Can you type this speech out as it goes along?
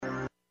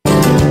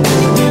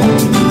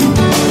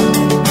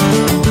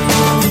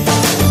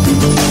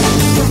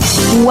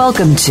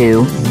Welcome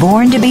to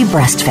Born to be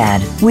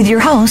Breastfed with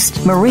your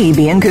host, Marie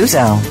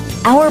Biancuso.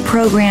 Our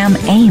program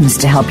aims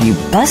to help you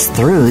bust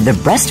through the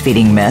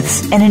breastfeeding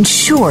myths and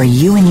ensure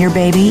you and your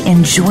baby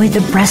enjoy the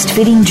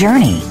breastfeeding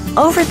journey.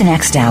 Over the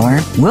next hour,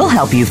 we'll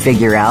help you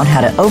figure out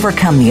how to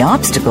overcome the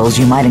obstacles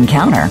you might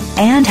encounter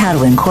and how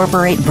to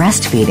incorporate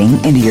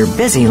breastfeeding into your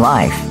busy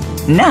life.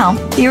 Now,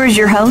 here is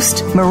your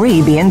host,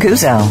 Marie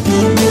Biancuso.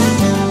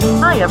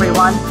 Hi,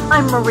 everyone.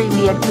 I'm Marie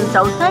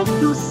Biancuso. Thank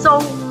you so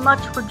much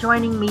for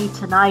joining me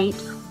tonight.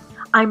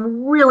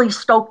 I'm really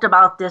stoked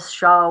about this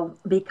show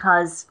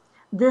because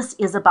this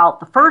is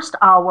about the first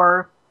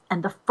hour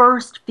and the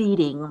first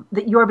feeding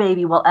that your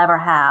baby will ever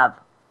have.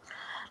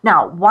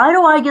 Now, why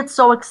do I get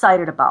so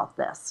excited about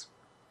this?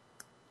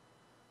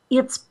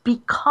 It's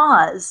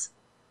because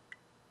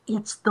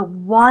it's the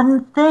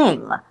one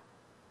thing,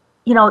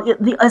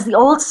 as the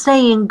old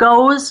saying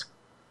goes,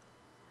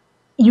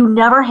 you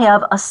never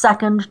have a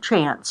second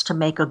chance to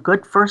make a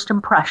good first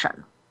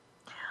impression.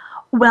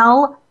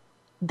 Well,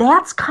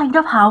 that's kind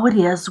of how it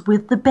is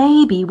with the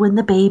baby when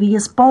the baby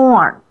is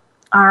born,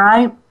 all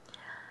right?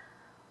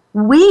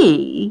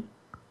 We,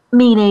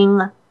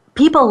 meaning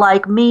people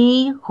like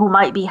me who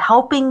might be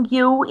helping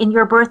you in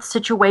your birth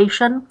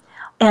situation,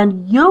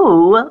 and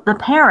you, the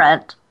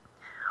parent,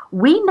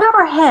 we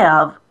never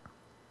have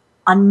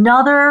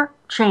another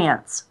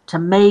chance to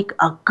make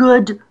a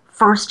good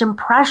first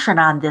impression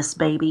on this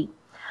baby.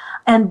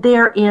 And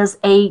there is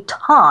a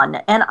ton,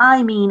 and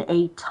I mean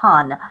a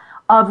ton,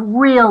 of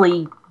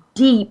really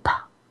deep,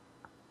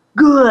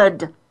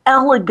 good,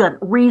 elegant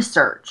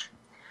research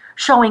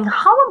showing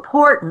how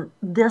important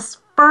this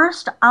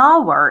first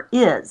hour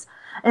is.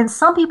 And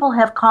some people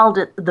have called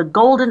it the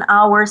golden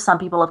hour. Some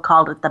people have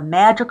called it the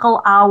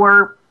magical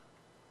hour.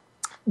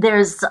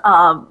 There's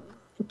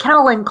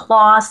Kennel and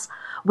Klaus,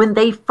 when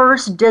they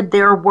first did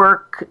their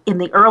work in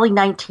the early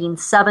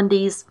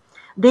 1970s,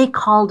 they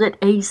called it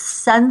a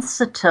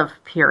sensitive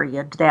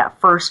period, that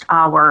first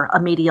hour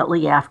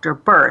immediately after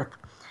birth.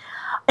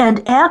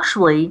 And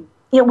actually,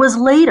 it was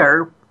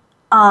later,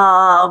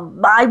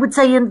 I would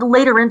say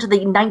later into the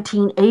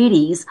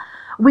 1980s,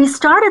 we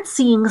started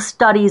seeing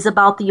studies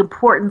about the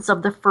importance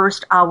of the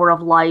first hour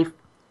of life,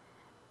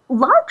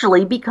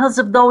 largely because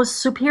of those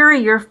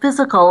superior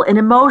physical and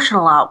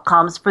emotional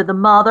outcomes for the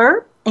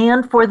mother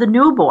and for the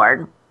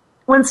newborn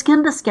when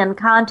skin-to-skin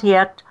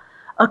contact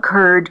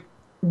occurred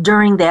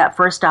during that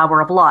first hour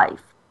of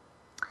life.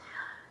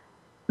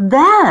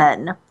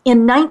 Then,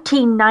 in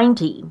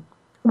 1990,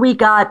 we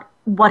got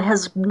what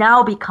has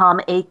now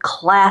become a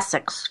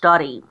classic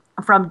study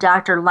from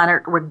Dr.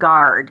 Leonard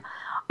Regard.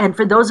 And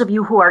for those of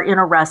you who are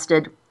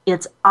interested,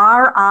 it's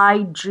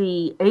Righard.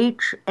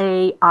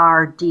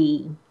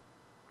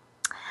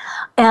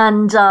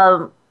 And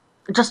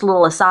just a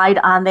little aside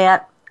on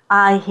that,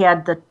 I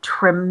had the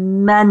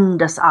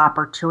tremendous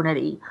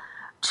opportunity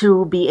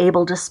to be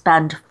able to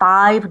spend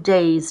 5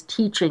 days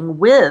teaching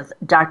with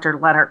Dr.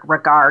 Leonard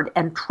Regard,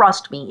 and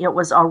trust me, it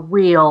was a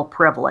real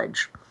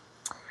privilege.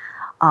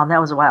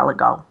 That was a while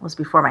ago. It was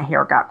before my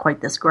hair got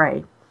quite this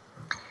gray.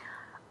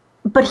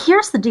 But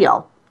here's the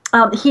deal.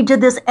 He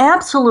did this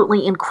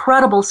absolutely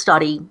incredible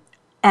study,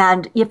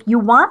 and if you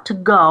want to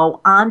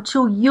go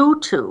onto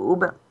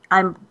YouTube,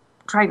 I'm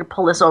trying to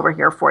pull this over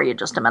here for you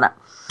just a minute.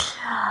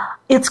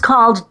 It's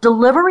called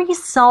Delivery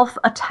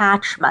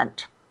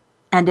Self-Attachment,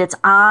 and it's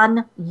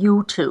on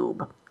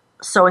YouTube.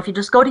 So if you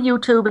just go to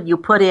YouTube and you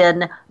put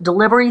in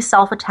Delivery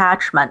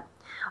Self-Attachment,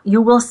 you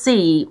will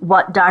see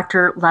what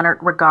Dr. Leonard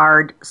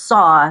Regard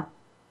saw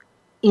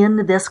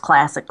in this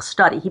classic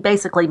study. He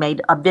basically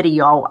made a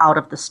video out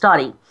of the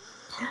study.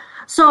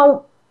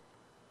 So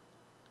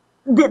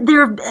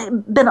there have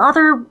been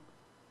other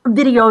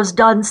videos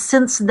done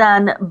since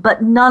then,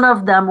 but none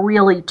of them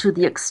really to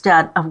the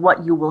extent of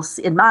what you will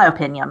see, in my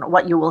opinion,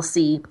 what you will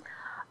see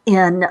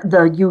in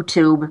the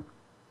YouTube,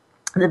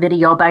 the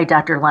video by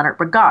Dr. Leonard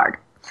Regard.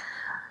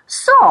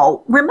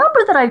 So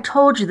remember that I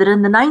told you that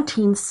in the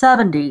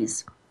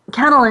 1970s,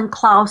 Kennel and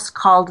Klaus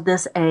called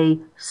this a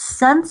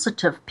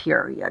sensitive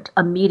period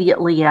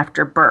immediately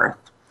after birth.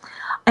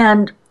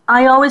 And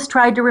I always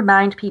tried to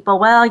remind people,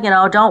 well,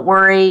 don't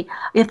worry.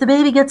 If the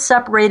baby gets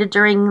separated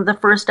during the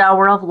first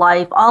hour of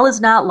life, all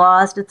is not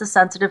lost. It's a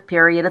sensitive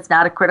period. It's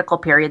not a critical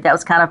period. That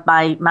was kind of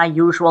my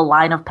usual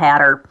line of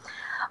patter.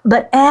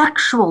 But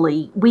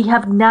actually, we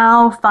have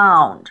now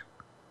found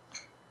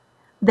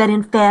that,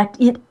 in fact,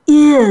 it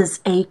is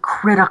a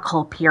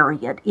critical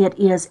period. It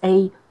is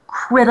a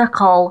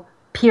critical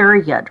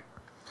period.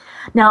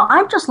 Now,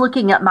 I'm just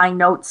looking at my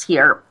notes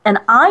here, and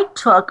I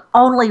took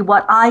only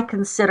what I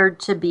considered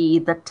to be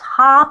the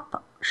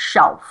top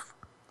shelf,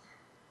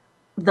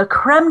 the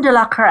creme de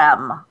la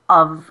creme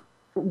of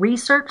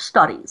research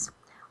studies,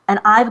 and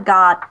I've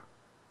got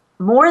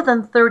more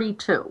than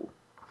 32.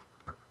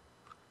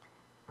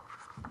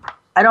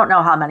 I don't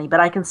know how many, but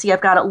I can see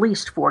I've got at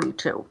least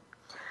 42.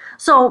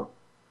 So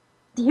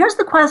here's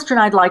the question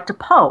I'd like to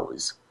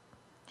pose.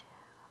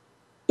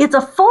 It's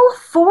a full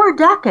 4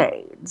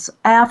 decades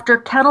after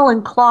Kennel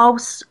and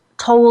Klaus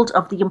told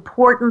of the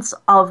importance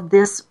of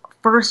this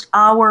first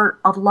hour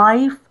of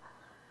life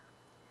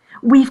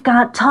We've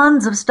got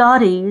tons of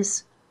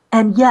studies,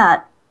 and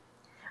yet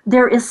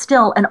there is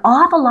still an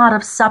awful lot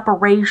of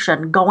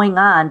separation going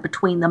on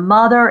between the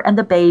mother and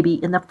the baby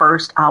in the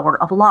first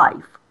hour of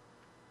life.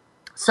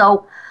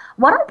 So,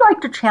 what I'd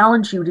like to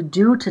challenge you to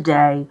do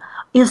today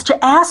is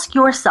to ask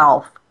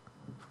yourself,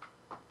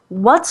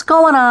 what's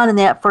going on in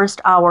that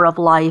first hour of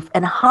life,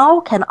 and how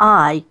can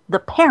I, the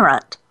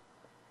parent,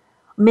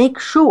 make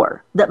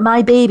sure that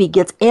my baby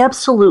gets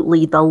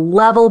absolutely the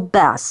level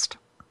best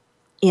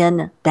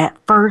in that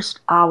first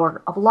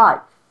hour of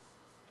life?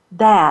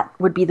 That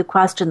would be the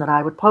question that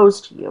I would pose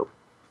to you.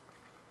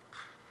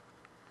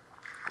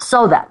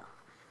 So then,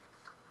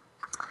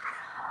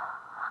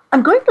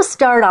 I'm going to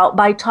start out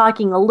by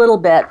talking a little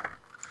bit.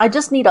 I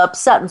just need a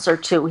sentence or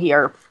two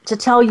here to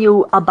tell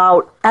you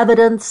about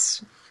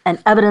evidence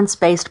and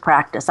evidence-based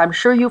practice. I'm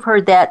sure you've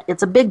heard that.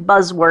 It's a big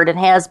buzzword and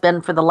has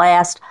been for the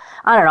last,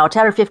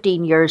 10 or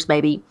 15 years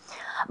maybe.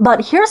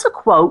 But here's a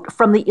quote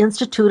from the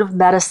Institute of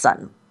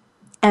Medicine.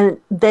 And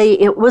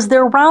it was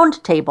their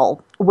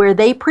roundtable where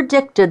they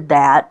predicted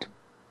that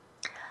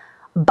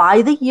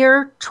by the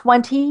year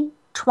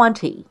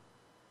 2020,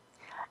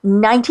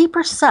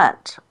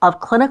 90% of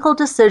clinical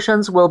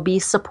decisions will be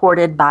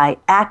supported by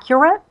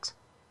accurate,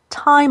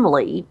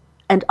 timely,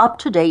 and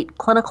up-to-date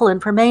clinical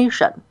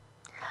information.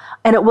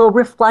 And it will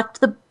reflect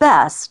the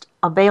best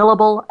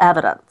available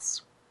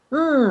evidence.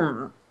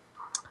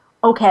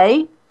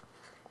 Okay,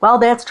 well,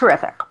 that's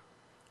terrific.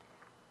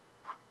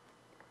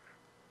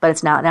 But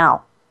it's not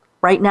now.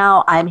 Right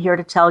now, I'm here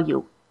to tell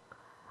you,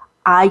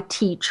 I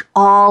teach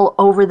all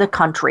over the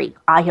country.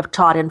 I have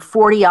taught in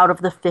 40 out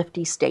of the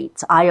 50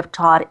 states. I have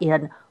taught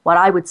in what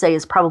I would say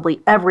is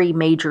probably every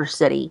major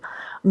city.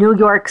 New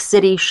York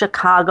City,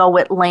 Chicago,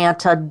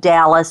 Atlanta,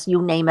 Dallas,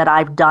 you name it,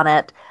 I've done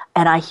it.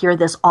 And I hear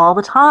this all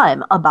the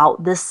time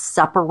about this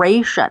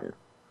separation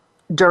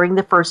during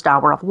the first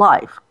hour of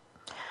life.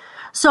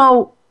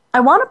 So I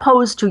want to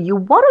pose to you,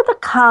 what are the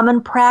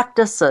common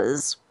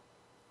practices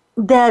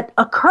that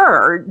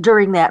occur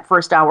during that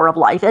first hour of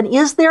life? And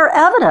is there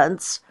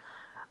evidence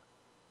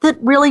that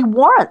really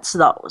warrants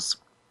those?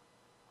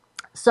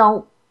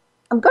 So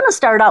I'm going to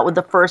start out with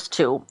the first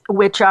two,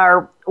 which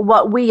are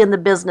what we in the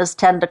business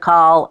tend to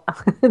call,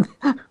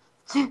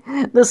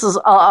 this is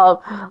a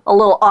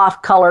little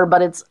off color,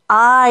 but it's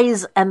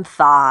eyes and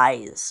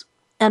thighs.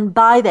 And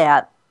by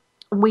that,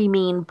 we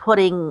mean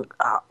putting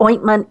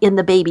ointment in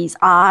the baby's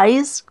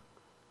eyes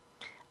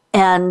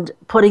and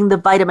putting the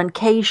vitamin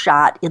K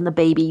shot in the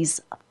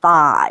baby's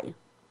thigh.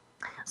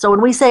 So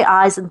when we say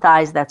eyes and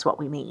thighs, that's what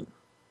we mean.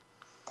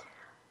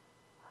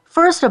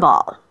 First of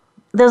all,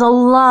 there's a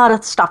lot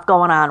of stuff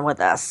going on with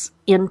this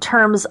in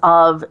terms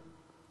of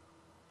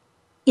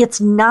it's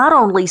not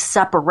only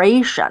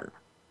separation.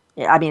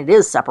 I mean, it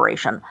is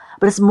separation,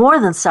 but it's more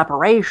than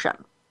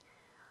separation.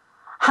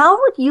 How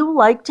would you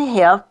like to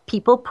have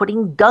people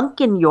putting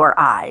gunk in your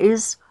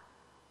eyes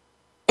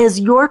as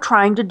you're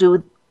trying to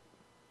do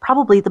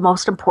probably the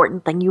most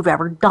important thing you've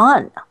ever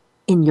done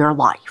in your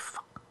life?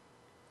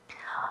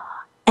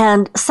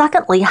 And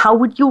secondly, how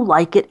would you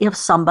like it if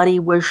somebody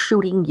was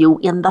shooting you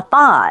in the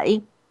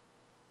thigh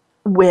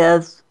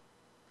with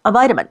a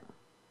vitamin?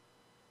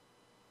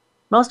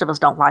 Most of us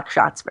don't like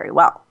shots very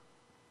well.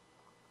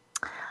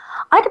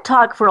 I could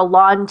talk for a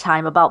long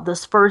time about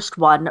this first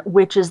one,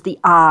 which is the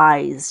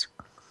eyes.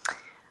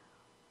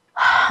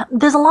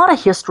 There's a lot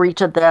of history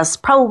to this,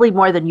 probably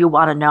more than you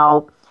want to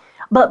know.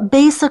 But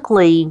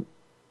basically,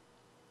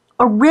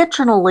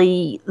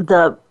 originally,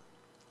 the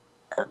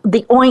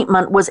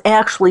ointment was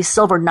actually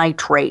silver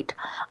nitrate.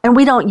 And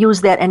we don't use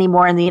that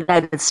anymore in the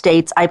United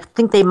States. I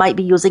think they might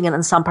be using it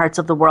in some parts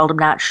of the world. I'm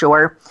not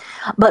sure.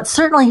 But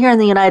certainly here in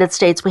the United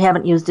States, we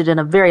haven't used it in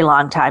a very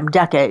long time,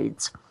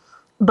 decades.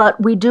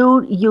 But we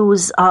do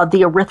use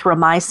the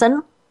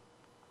erythromycin.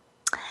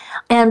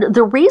 And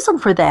the reason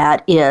for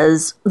that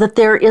is that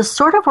there is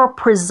sort of a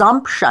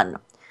presumption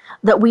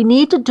that we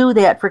need to do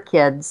that for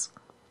kids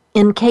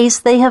in case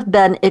they have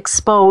been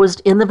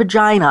exposed in the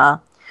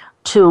vagina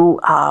to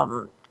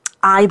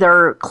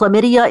either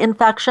chlamydia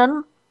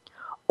infection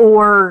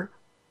or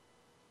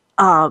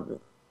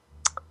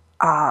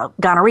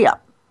gonorrhea.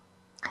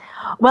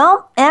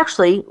 Well,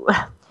 actually,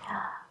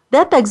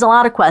 that begs a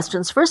lot of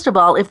questions. First of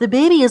all, if the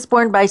baby is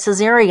born by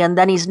cesarean,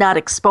 then he's not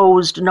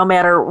exposed no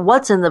matter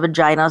what's in the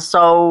vagina.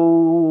 So,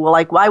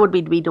 like, why would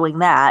we be doing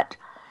that?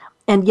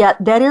 And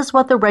yet, that is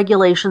what the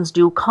regulations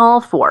do call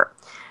for.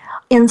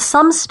 In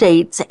some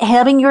states,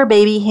 having your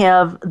baby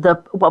have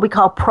what we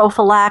call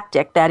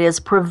prophylactic, that is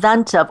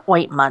preventive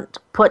ointment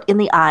put in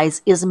the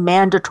eyes is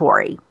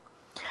mandatory.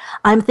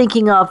 I'm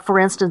thinking of, for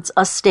instance,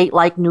 a state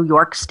like New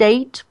York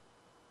State.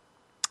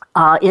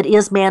 It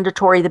is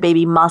mandatory. The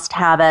baby must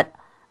have it.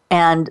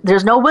 And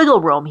there's no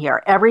wiggle room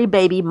here. Every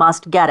baby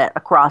must get it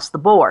across the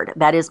board.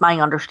 That is my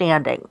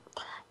understanding.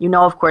 You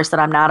know, of course, that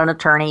I'm not an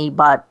attorney,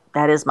 but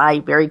that is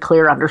my very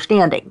clear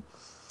understanding.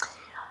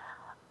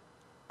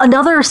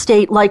 Another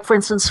state, like, for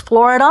instance,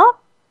 Florida,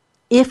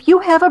 if you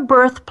have a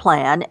birth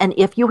plan and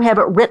if you have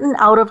it written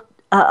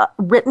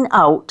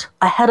out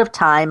ahead of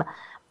time,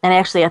 and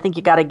actually I think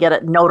you got to get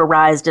it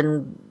notarized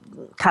and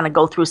kind of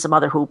go through some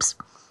other hoops.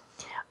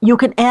 You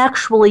can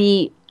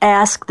actually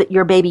ask that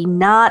your baby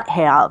not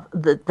have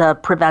the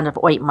preventive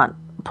ointment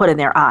put in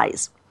their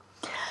eyes.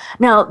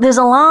 Now, there's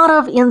a lot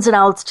of ins and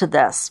outs to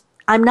this.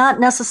 I'm not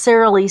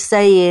necessarily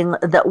saying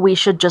that we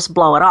should just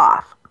blow it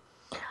off,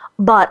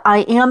 but I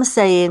am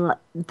saying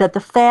that the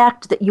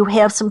fact that you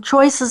have some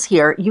choices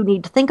here, you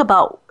need to think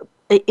about.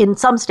 In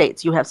some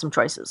states, you have some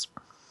choices.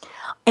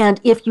 And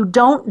if you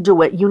don't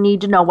do it, you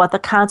need to know what the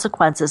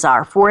consequences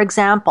are. For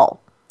example,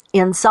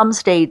 in some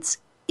states,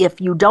 if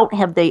you don't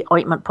have the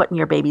ointment put in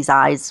your baby's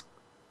eyes,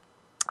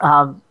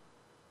 the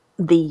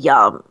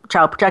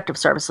Child Protective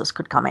Services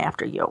could come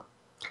after you.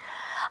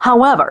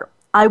 However,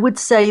 I would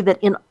say that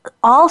in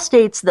all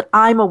states that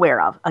I'm aware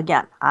of,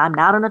 again, I'm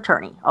not an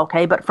attorney,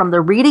 okay, but from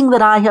the reading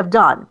that I have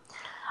done,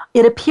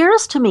 it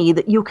appears to me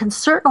that you can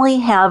certainly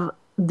have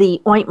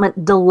the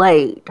ointment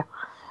delayed.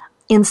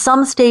 In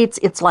some states,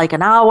 it's like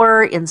an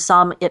hour. In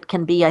some, it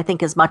can be, I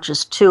think, as much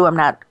as 2. I'm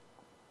not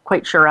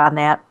quite sure on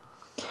that.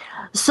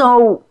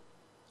 So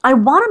I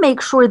want to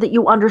make sure that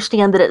you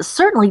understand that it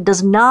certainly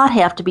does not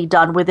have to be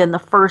done within the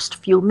first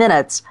few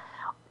minutes.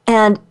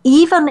 And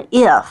even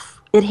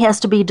if it has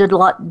to be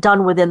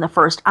done within the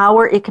first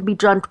hour, it can be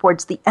done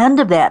towards the end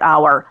of that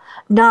hour,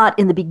 not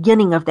in the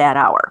beginning of that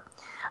hour.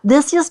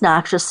 This is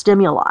noxious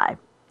stimuli,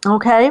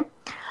 okay?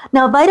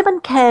 Now,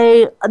 vitamin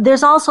K,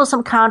 there's also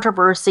some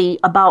controversy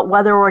about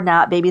whether or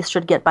not babies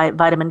should get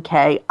vitamin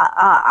K.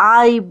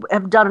 I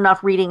have done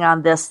enough reading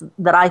on this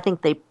that I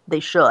think they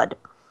should.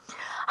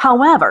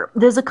 However,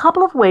 there's a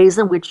couple of ways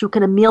in which you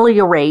can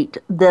ameliorate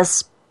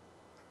this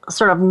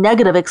sort of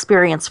negative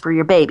experience for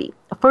your baby.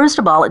 First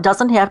of all, it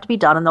doesn't have to be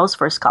done in those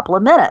first couple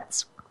of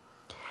minutes.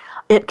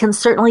 It can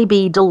certainly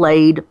be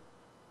delayed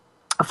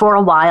for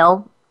a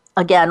while.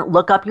 Again,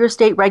 look up your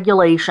state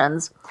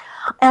regulations.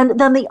 And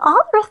then the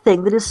other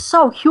thing that is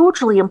so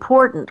hugely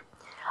important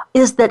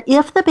is that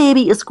if the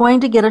baby is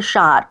going to get a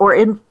shot, or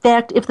in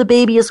fact, if the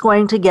baby is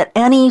going to get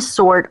any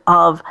sort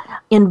of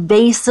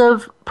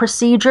invasive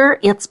procedure,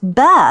 it's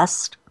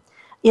best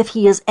if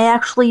he is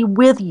actually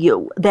with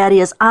you, that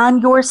is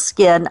on your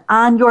skin,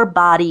 on your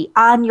body,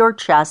 on your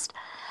chest.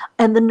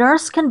 And the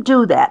nurse can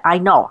do that. I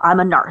know, I'm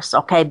a nurse,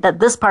 okay?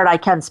 This part I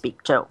can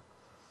speak to.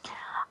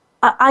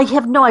 I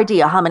have no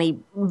idea how many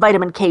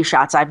vitamin K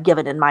shots I've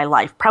given in my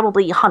life,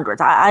 probably hundreds.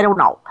 I don't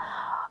know.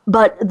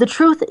 But the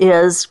truth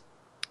is,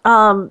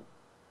 you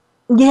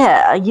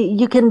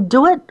can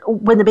do it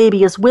when the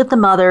baby is with the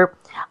mother,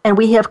 and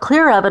we have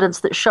clear evidence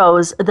that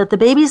shows that the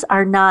babies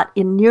are not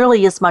in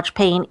nearly as much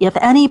pain, if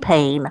any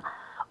pain,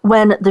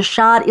 when the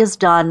shot is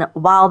done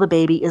while the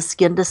baby is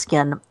skin to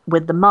skin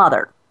with the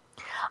mother.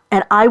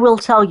 And I will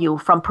tell you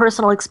from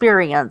personal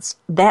experience,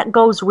 that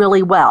goes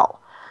really well.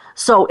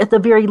 So at the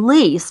very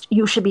least,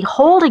 you should be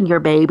holding your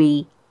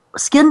baby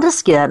skin to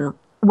skin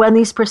when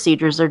these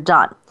procedures are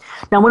done.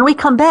 Now, when we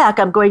come back,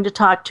 I'm going to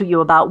talk to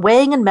you about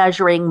weighing and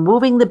measuring,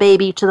 moving the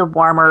baby to the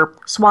warmer,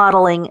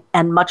 swaddling,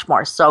 and much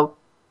more. So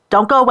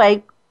don't go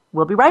away.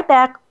 We'll be right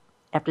back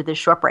after this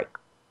short break.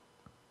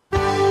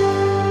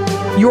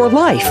 Your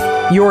life,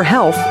 your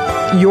health,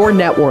 your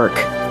network.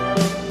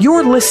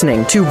 You're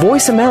listening to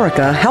Voice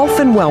America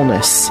Health and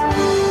Wellness.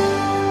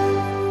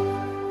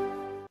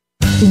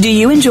 Do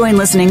you enjoy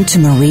listening to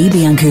Marie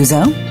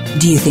Biancuzzo?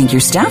 Do you think your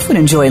staff would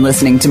enjoy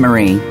listening to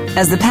Marie?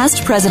 As the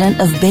past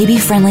president of Baby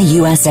Friendly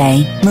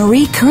USA,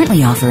 Marie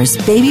currently offers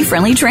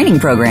baby-friendly training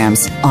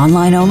programs,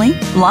 online only,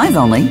 live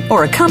only,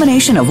 or a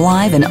combination of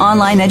live and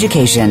online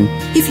education.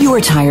 If you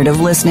are tired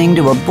of listening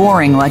to a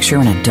boring lecture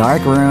in a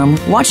dark room,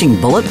 watching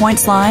bullet point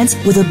slides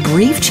with a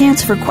brief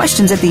chance for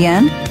questions at the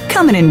end,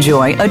 come and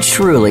enjoy a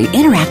truly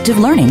interactive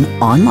learning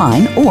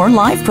online or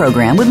live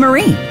program with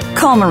Marie.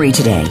 Call Marie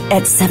today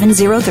at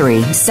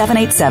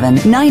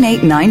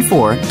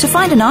 703-787-9894 to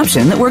find an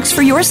option that works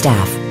for your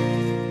staff.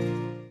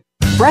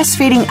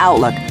 Breastfeeding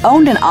Outlook,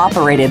 owned and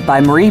operated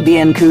by Marie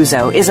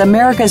Biancuzzo, is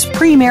America's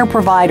premier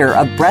provider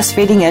of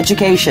breastfeeding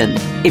education.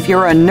 If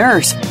you're a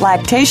nurse,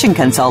 lactation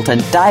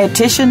consultant,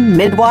 dietitian,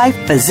 midwife,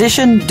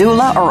 physician,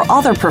 doula, or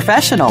other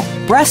professional,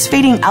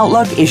 Breastfeeding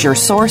Outlook is your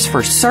source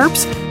for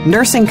CERPs,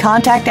 nursing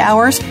contact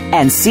hours,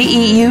 and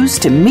CEUs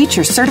to meet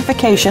your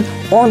certification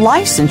or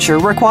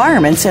licensure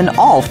requirements in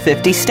all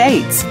 50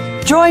 states.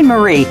 Join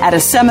Marie at a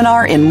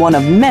seminar in one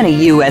of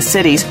many U.S.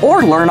 cities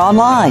or learn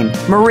online.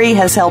 Marie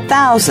has helped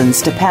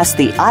thousands to pass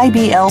the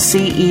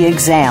IBLCE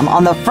exam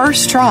on the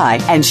first try,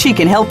 and she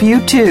can help you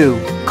too.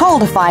 Call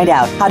to find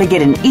out how to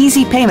get an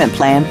easy payment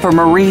plan for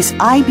Marie's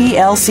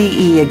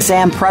IBLCE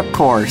exam prep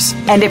course.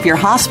 And if your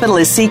hospital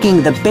is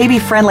seeking the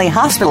baby-friendly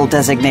hospital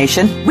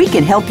designation, we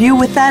can help you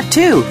with that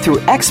too through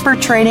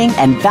expert training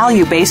and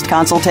value-based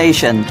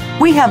consultation.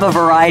 We have a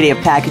variety of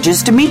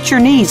packages to meet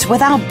your needs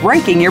without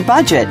breaking your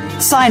budget.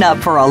 Sign up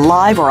for a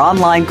live or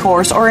online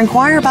course or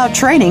inquire about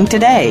training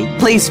today.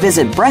 Please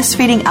visit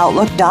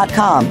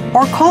breastfeedingoutlook.com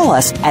or call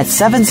us at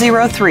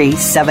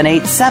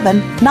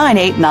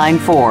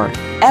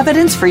 703-787-9894.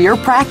 Evidence for your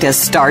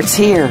practice starts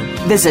here.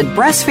 Visit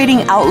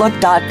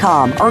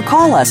breastfeedingoutlook.com or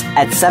call us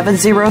at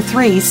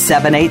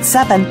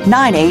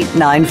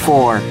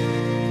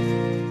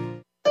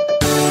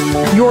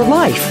 703-787-9894. Your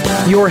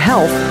life, your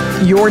health,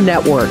 your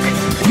network.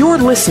 You're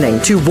listening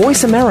to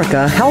Voice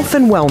America Health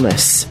and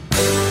Wellness.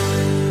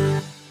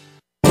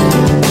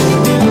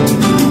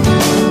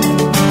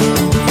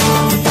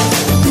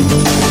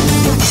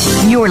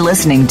 You're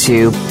listening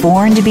to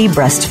Born to be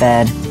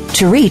Breastfed.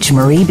 To reach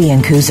Marie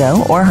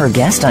Biancuzzo or her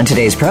guest on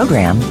today's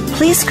program,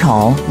 please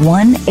call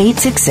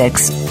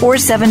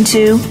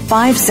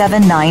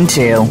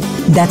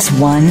 1-866-472-5792. That's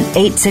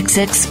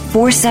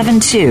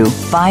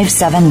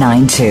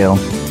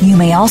 1-866-472-5792. You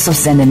may also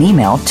send an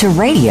email to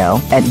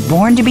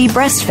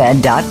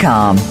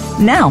radio@borntobebreastfed.com.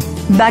 Now,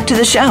 back to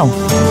the show.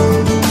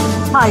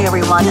 Hi,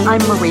 everyone.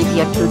 I'm Marie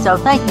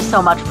Biancuzzo. Thank you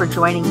so much for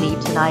joining me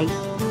tonight.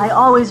 I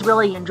always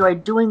really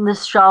enjoyed doing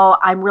this show.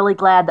 I'm really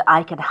glad that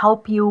I can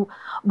help you.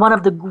 One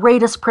of the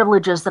greatest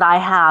privileges that I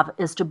have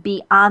is to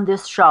be on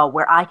this show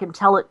where I can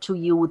tell it to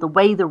you the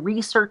way the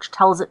research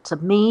tells it to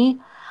me.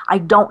 I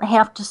don't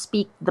have to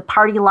speak the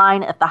party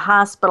line at the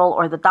hospital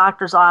or the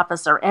doctor's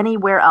office or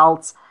anywhere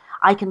else.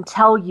 I can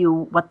tell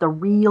you what the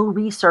real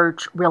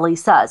research really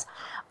says.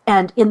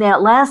 And in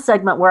that last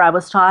segment where I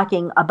was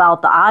talking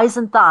about the eyes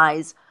and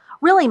thighs,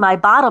 really my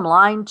bottom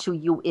line to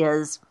you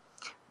is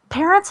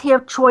parents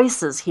have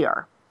choices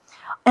here.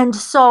 And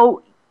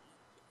so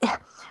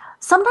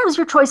sometimes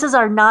your choices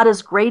are not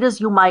as great as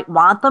you might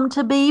want them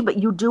to be, but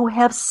you do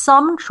have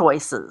some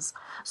choices.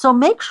 So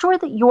make sure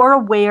that you're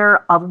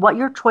aware of what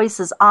your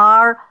choices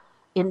are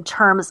in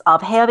terms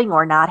of having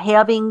or not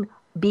having,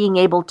 being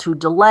able to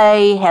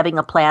delay, having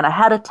a plan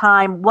ahead of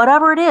time,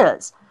 whatever it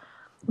is.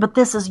 But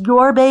this is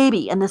your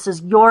baby and this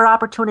is your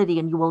opportunity,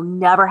 and you will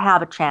never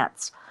have a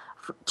chance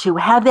to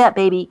have that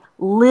baby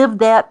live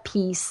that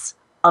piece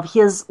of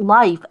his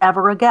life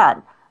ever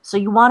again. So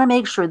you want to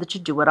make sure that you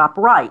do it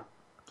upright.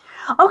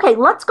 Okay,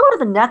 let's go to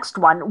the next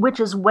one, which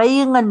is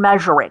weighing and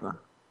measuring.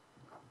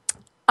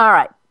 All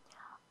right.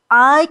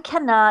 I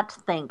cannot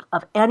think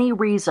of any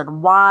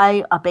reason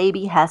why a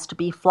baby has to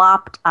be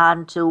flopped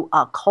onto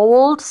a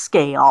cold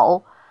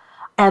scale.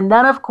 And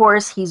then, of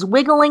course, he's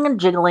wiggling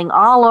and jiggling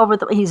all over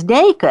he's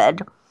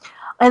naked.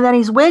 And then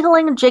he's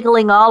wiggling and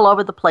jiggling all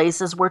over the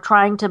place as we're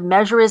trying to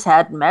measure his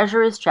head,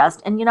 measure his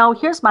chest. And,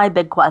 here's my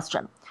big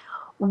question.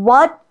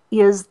 What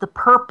is the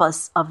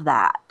purpose of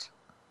that?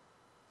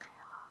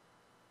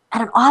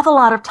 And an awful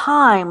lot of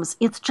times,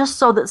 it's just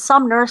so that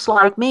some nurse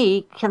like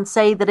me can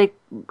say that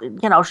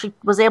she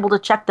was able to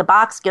check the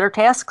box, get her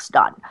tasks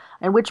done.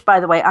 And which, by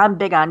the way, I'm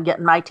big on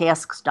getting my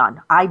tasks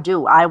done. I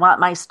do. I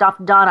want my stuff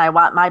done. I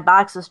want my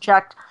boxes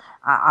checked.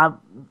 I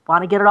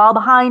want to get it all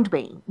behind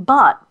me.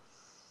 But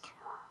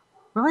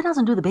really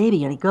doesn't do the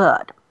baby any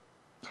good.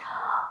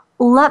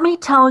 Let me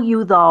tell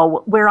you,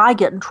 though, where I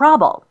get in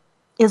trouble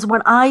is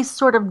when I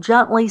sort of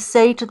gently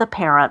say to the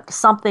parent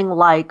something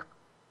like,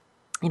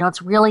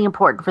 it's really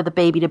important for the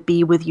baby to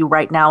be with you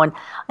right now. And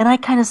I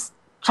kind of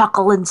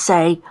chuckle and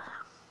say,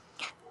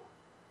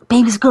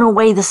 baby's going to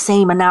weigh the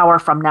same an hour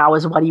from now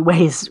as what he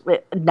weighs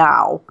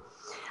now.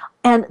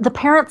 And the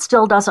parent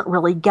still doesn't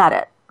really get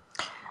it.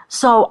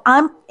 So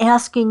I'm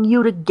asking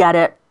you to get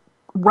it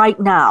right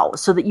now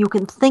so that you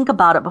can think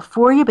about it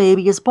before your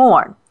baby is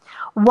born.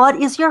 What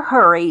is your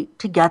hurry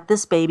to get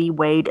this baby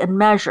weighed and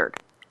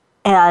measured?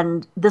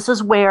 And this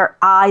is where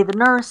I, the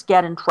nurse,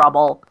 get in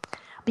trouble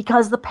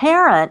because the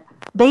parent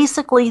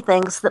basically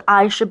thinks that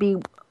I should be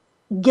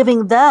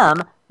giving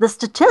them the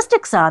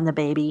statistics on the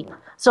baby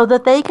so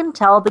that they can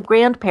tell the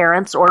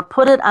grandparents or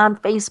put it on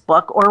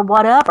Facebook or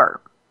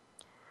whatever.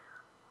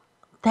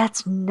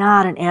 That's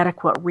not an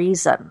adequate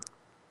reason,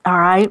 all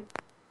right?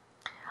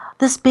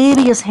 This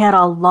baby has had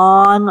a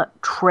long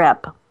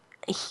trip.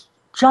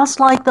 Just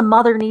like the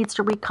mother needs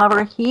to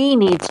recover, he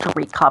needs to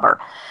recover.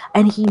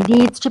 And he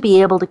needs to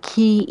be able to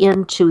key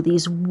into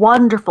these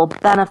wonderful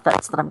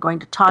benefits that I'm going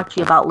to talk to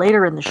you about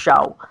later in the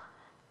show.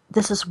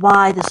 This is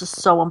why this is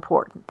so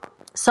important.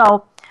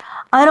 So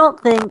I don't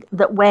think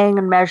that weighing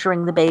and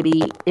measuring the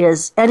baby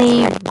is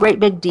any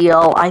great big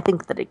deal. I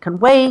think that it can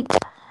wait.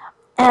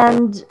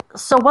 And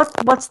so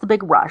what's the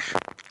big rush?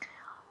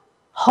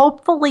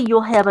 Hopefully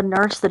you'll have a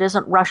nurse that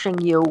isn't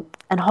rushing you,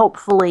 and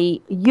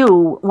hopefully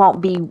you won't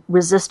be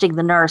resisting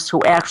the nurse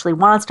who actually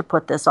wants to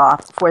put this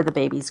off for the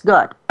baby's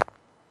good.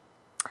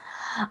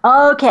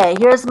 Okay,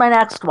 here's my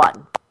next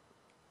one.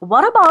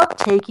 What about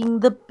taking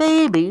the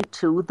baby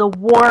to the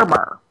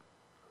warmer?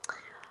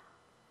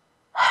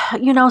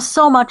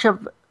 So much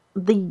of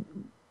the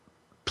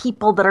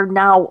people that are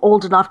now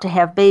old enough to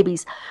have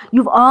babies,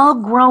 you've all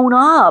grown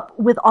up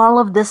with all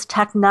of this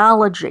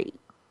technology.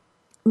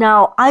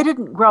 Now, I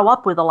didn't grow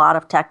up with a lot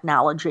of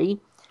technology,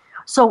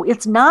 so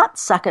it's not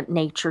second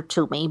nature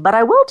to me, but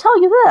I will tell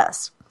you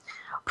this.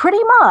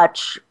 Pretty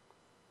much,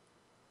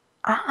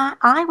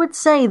 I would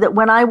say that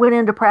when I went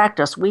into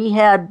practice, we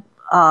had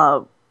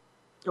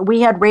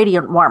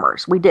radiant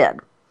warmers. We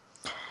did.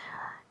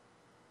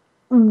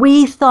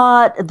 We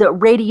thought that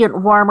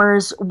radiant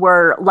warmers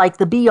were like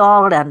the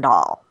be-all and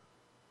end-all.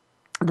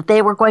 that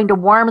they were going to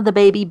warm the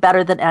baby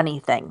better than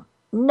anything.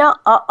 No,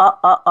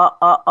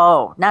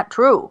 not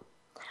true.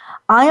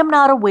 I am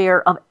not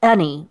aware of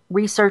any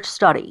research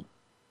study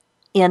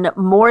in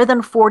more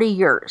than 40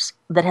 years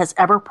that has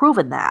ever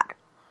proven that.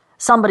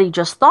 Somebody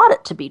just thought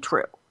it to be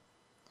true.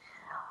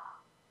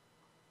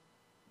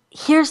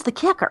 Here's the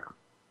kicker.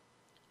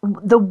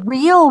 The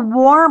real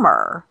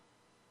warmer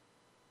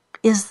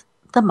is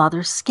the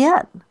mother's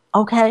skin,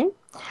 okay?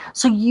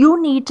 So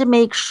you need to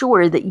make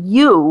sure that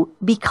you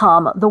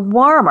become the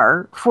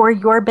warmer for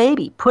your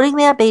baby, putting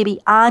that baby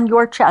on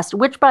your chest,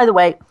 which, by the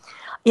way,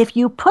 if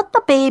you put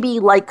the baby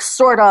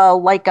sort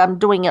of like I'm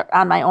doing it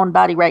on my own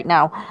body right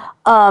now,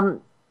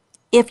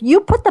 if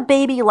you put the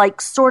baby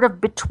sort of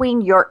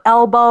between your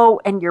elbow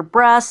and your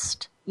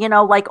breast,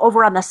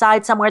 over on the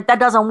side somewhere, that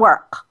doesn't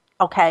work,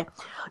 okay?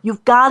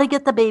 You've got to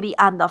get the baby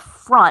on the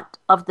front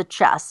of the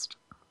chest.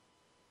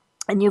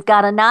 And you've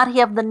got to not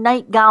have the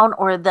nightgown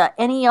or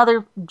any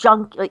other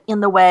junk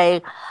in the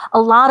way. A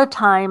lot of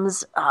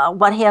times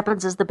what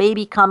happens is the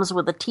baby comes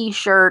with a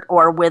t-shirt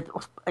or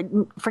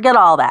forget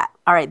all that.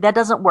 All right, that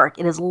doesn't work.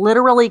 It has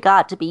literally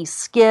got to be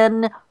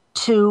skin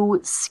to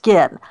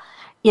skin.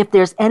 If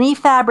there's any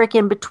fabric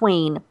in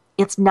between,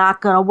 it's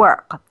not going to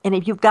work. And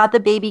if you've got the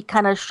baby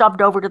kind of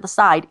shoved over to the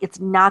side, it's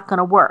not going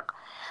to work.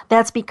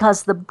 That's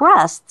because the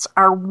breasts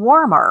are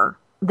warmer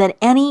than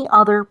any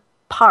other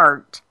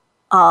part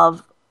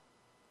of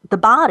the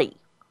body.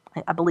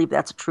 I believe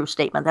that's a true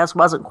statement. That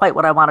wasn't quite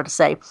what I wanted to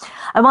say.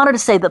 I wanted to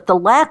say that the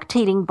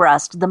lactating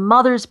breast, the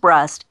mother's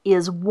breast,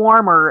 is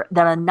warmer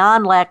than a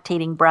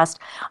non-lactating breast,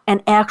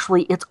 and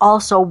actually it's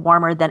also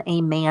warmer than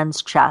a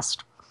man's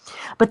chest.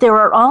 But there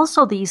are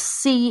also these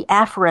C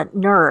afferent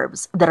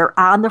nerves that are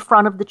on the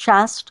front of the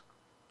chest,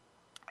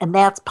 and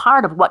that's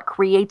part of what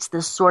creates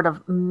this sort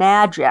of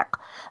magic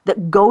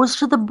that goes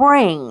to the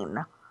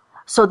brain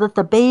so that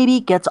the baby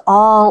gets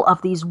all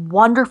of these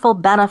wonderful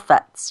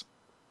benefits.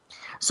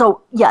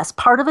 So yes,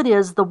 part of it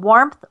is the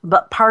warmth,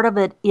 but part of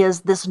it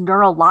is this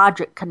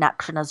neurologic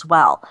connection as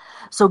well.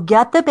 So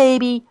get the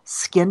baby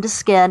skin to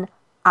skin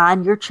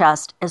on your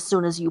chest as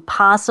soon as you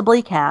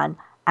possibly can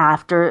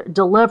after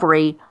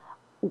delivery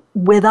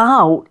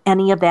without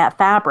any of that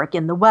fabric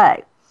in the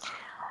way.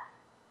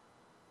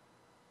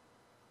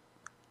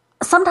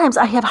 Sometimes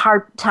I have a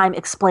hard time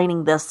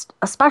explaining this,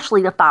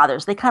 especially to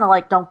fathers. They kind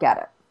of don't get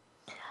it.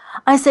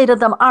 I say to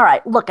them, all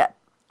right, look at,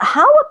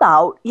 how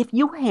about if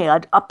you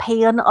had a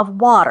pan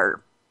of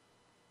water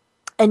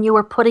and you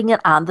were putting it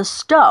on the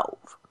stove?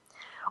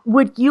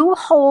 Would you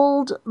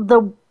hold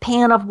the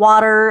pan of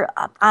water,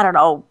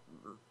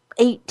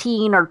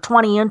 18 or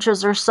 20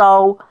 inches or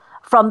so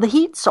from the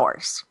heat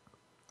source?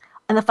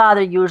 And the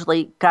father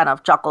usually kind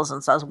of chuckles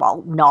and says,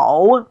 well,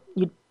 no,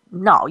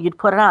 you'd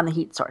put it on the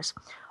heat source.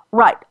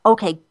 Right,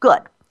 okay,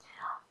 good.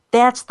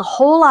 That's the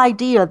whole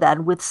idea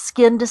then with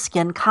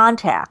skin-to-skin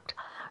contact.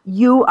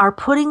 You are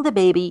putting the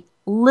baby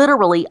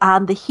literally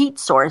on the heat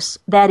source.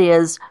 That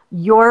is,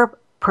 you're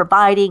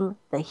providing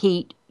the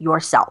heat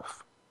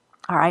yourself.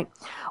 All right.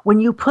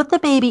 When you put the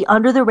baby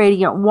under the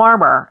radiant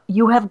warmer,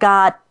 you have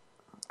got,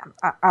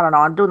 I don't know,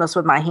 I'm doing this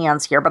with my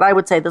hands here, but I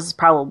would say this is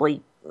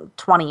probably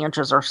 20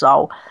 inches or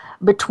so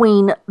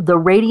between the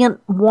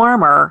radiant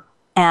warmer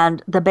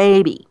and the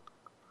baby.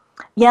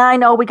 Yeah, I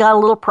know we got a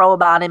little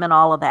probe on him and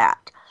all of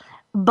that,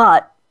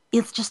 but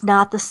it's just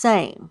not the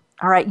same.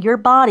 All right. Your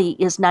body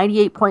is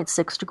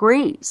 98.6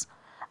 degrees.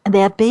 And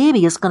that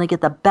baby is going to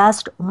get the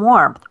best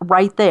warmth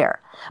right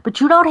there. But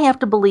you don't have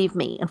to believe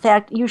me. In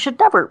fact, you should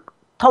never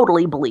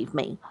totally believe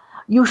me.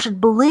 You should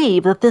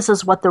believe that this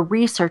is what the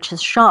research has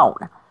shown,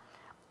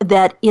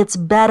 that it's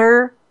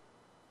better,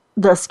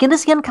 the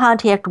skin-to-skin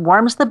contact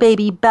warms the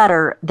baby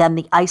better than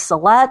the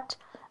isolette,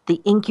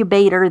 the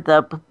incubator,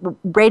 the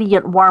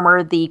radiant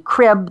warmer, the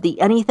crib, the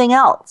anything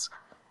else.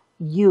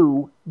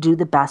 You do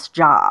the best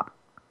job.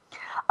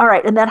 All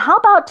right, and then how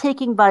about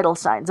taking vital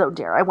signs? Oh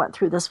dear, I went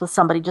through this with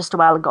somebody just a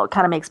while ago. It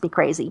kind of makes me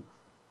crazy.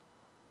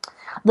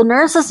 The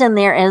nurse is in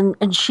there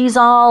and she's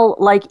all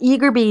like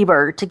eager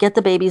beaver to get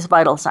the baby's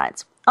vital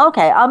signs.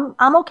 Okay,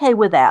 I'm okay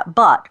with that,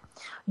 but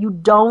you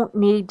don't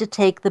need to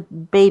take the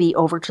baby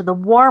over to the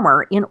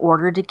warmer in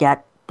order to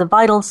get the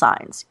vital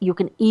signs. You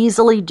can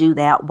easily do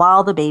that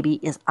while the baby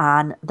is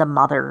on the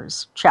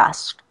mother's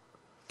chest.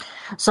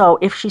 So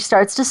if she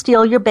starts to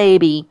steal your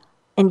baby,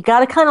 and you got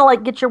to kind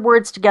of get your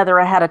words together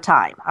ahead of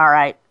time, all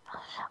right?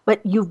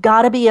 But you've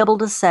got to be able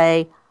to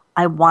say,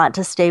 I want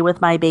to stay with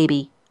my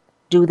baby.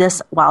 Do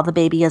this while the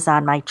baby is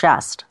on my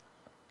chest.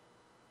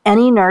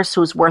 Any nurse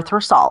who's worth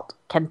her salt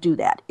can do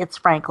that. It's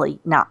frankly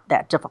not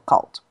that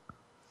difficult.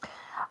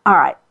 All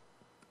right.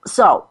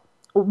 So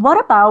what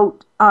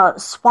about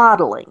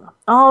swaddling?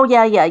 Oh,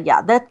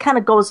 yeah. That kind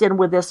of goes in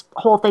with this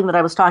whole thing that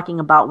I was talking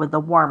about with the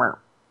warmer.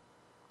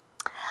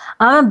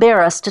 I'm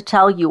embarrassed to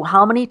tell you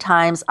how many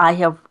times I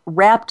have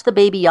wrapped the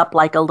baby up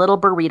like a little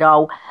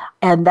burrito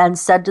and then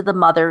said to the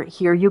mother,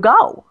 here you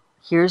go.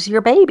 Here's your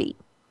baby.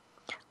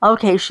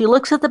 Okay, she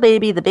looks at the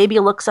baby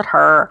looks at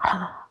her,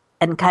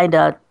 and kind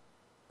of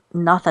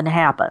nothing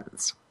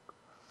happens.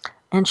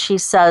 And she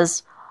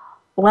says,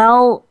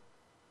 well,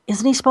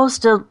 isn't he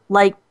supposed to,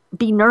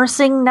 be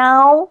nursing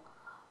now?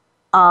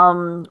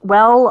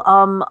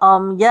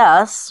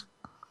 Yes.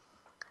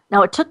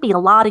 Now, it took me a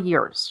lot of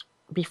years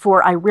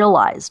before I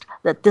realized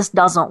that this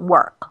doesn't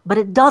work, but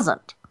it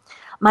doesn't.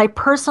 My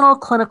personal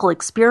clinical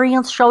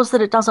experience shows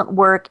that it doesn't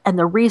work, and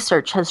the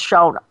research has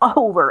shown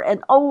over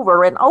and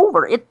over and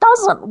over it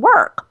doesn't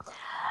work.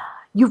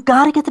 You've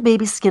got to get the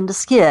baby skin to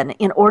skin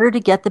in order to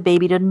get the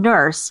baby to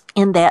nurse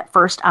in that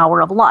first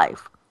hour of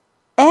life.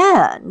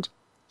 And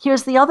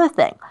here's the other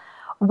thing.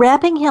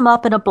 Wrapping him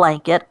up in a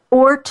blanket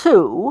or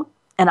two,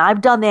 and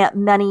I've done that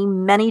many,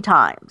 many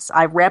times.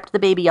 I've wrapped the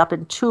baby up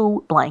in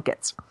 2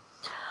 blankets.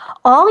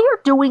 All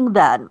you're doing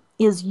then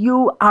is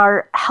you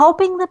are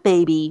helping the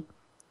baby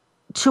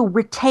to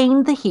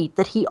retain the heat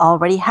that he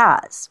already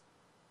has.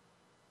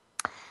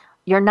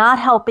 You're not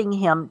helping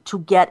him to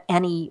get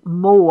any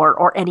more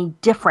or any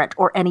different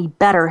or any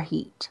better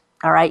heat,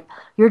 all right?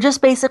 You're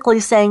just basically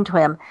saying to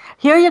him,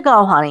 here you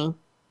go, honey.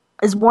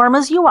 As warm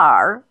as you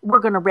are, we're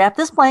going to wrap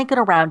this blanket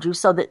around you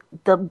so that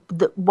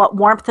what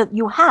warmth that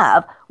you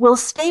have will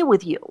stay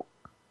with you.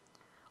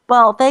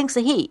 Well, thanks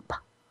a heap.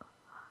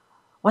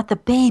 What the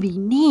baby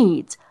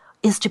needs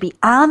is to be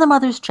on the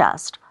mother's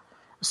chest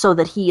so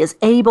that he is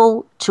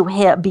able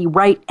to be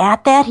right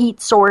at that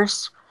heat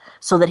source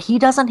so that he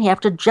doesn't have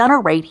to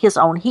generate his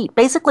own heat.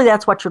 Basically,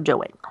 that's what you're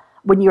doing.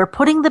 When you're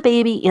putting the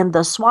baby in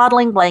the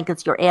swaddling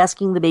blankets, you're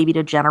asking the baby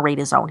to generate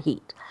his own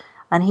heat.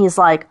 And he's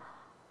like,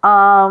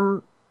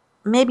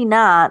 maybe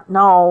not.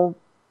 No,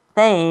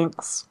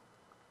 thanks.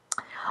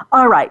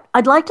 All right.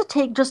 I'd like to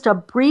take just a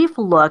brief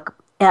look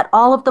at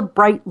all of the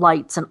bright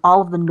lights and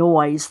all of the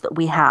noise that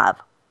we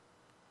have.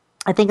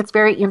 I think it's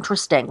very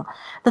interesting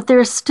that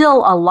there's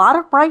still a lot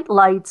of bright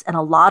lights and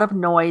a lot of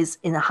noise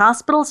in the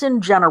hospitals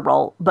in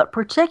general, but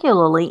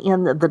particularly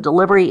in the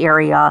delivery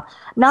area.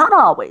 Not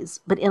always,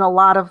 but in a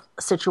lot of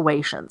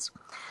situations.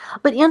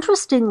 But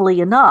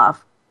interestingly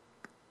enough,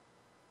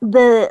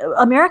 the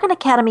American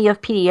Academy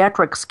of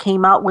Pediatrics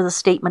came out with a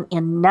statement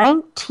in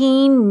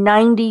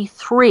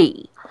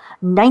 1993,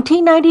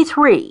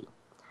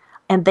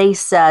 and they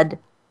said,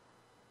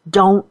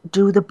 don't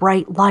do the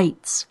bright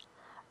lights.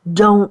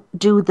 Don't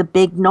do the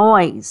big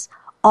noise.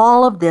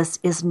 All of this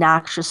is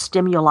noxious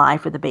stimuli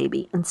for the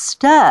baby.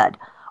 Instead,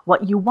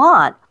 what you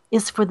want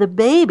is for the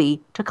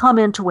baby to come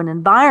into an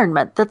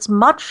environment that's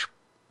much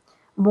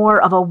more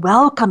of a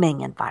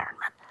welcoming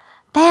environment.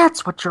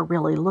 That's what you're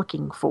really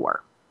looking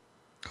for.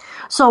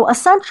 So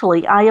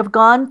essentially, I have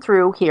gone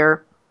through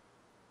here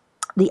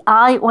the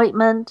eye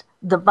ointment,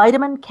 the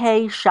vitamin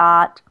K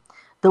shot,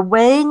 the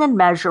weighing and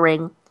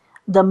measuring,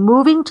 the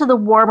moving to the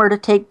warmer to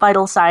take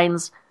vital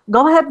signs.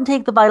 Go ahead and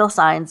take the vital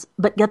signs,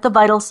 but get the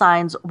vital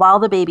signs while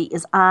the baby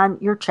is on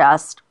your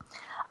chest.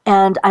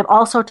 And I've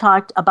also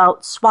talked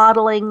about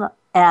swaddling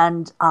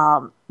and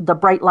the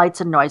bright lights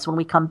and noise. When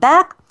we come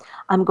back,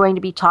 I'm going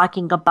to be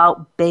talking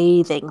about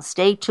bathing.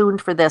 Stay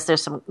tuned for this.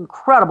 There's some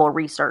incredible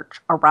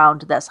research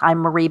around this. I'm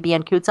Marie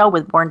Biancuzzo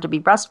with Born to be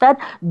Breastfed.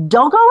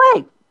 Don't go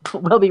away.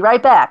 We'll be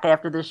right back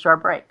after this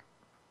short break.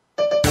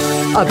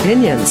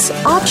 Opinions,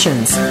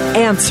 options,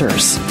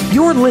 answers.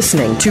 You're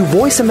listening to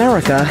Voice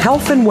America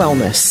Health and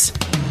Wellness.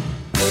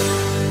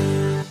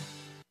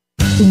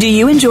 Do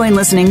you enjoy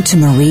listening to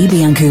Marie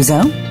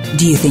Biancuzzo?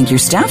 Do you think your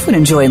staff would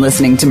enjoy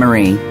listening to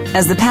Marie?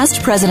 As the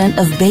past president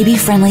of Baby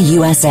Friendly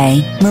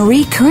USA,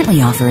 Marie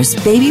currently offers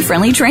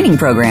baby-friendly training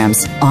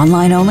programs,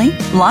 online only,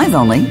 live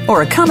only,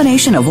 or a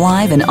combination of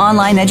live and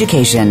online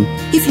education.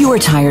 If you are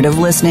tired of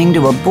listening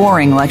to a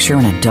boring lecture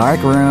in a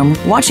dark room,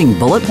 watching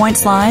bullet point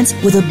slides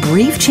with a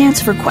brief chance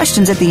for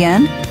questions at the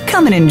end,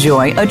 come and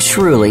enjoy a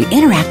truly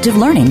interactive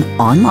learning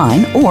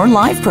online or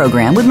live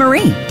program with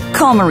Marie.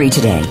 Call Marie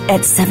today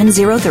at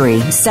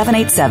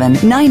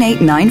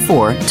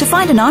 703-787-9894 to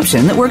find an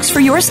option that works for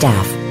your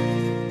staff.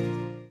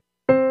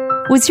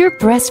 Was your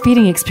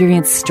breastfeeding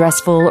experience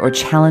stressful or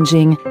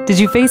challenging? Did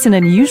you face an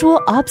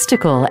unusual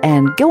obstacle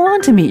and go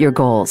on to meet your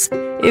goals?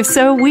 If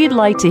so, we'd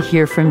like to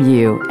hear from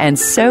you, and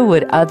so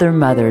would other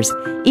mothers.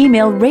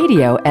 Email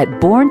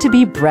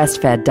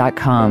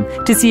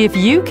radio@borntobebreastfed.com to see if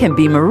you can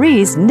be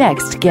Marie's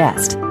next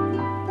guest.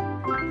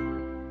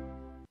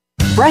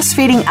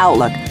 Breastfeeding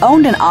Outlook,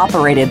 owned and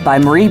operated by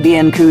Marie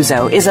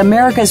Biancuzzo, is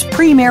America's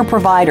premier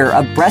provider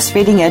of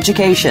breastfeeding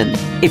education.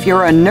 If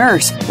you're a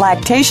nurse,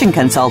 lactation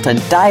consultant,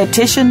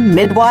 dietitian,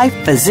 midwife,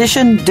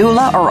 physician,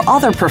 doula, or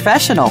other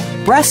professional,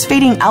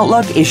 Breastfeeding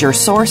Outlook is your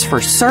source for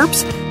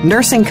CERPs,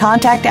 nursing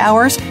contact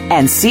hours,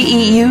 and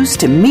CEUs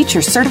to meet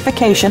your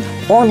certification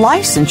or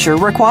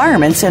licensure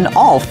requirements in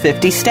all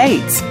 50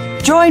 states.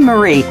 Join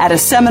Marie at a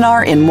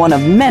seminar in one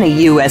of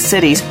many U.S.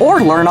 cities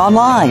or learn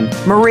online.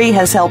 Marie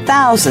has helped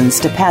thousands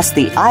to pass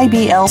the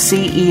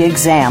IBLCE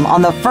exam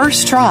on the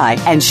first try,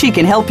 and she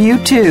can help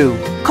you too.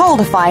 Call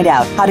to find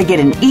out how to get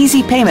an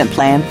easy payment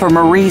plan for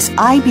Marie's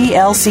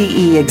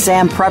IBLCE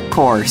exam prep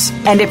course.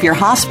 And if your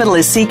hospital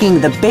is seeking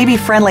the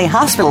baby-friendly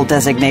hospital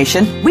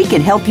designation, we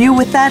can help you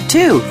with that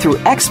too through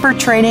expert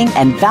training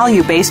and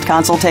value-based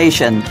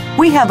consultation.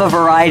 We have a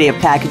variety of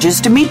packages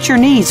to meet your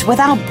needs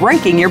without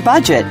breaking your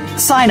budget.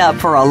 Sign up up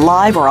for a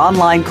live or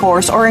online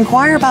course or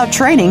inquire about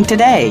training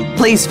today.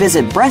 Please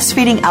visit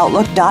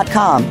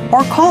breastfeedingoutlook.com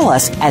or call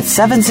us at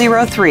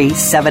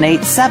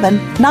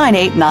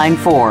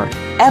 703-787-9894.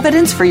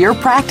 Evidence for your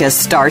practice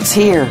starts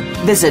here.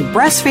 Visit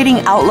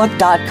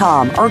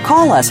breastfeedingoutlook.com or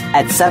call us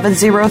at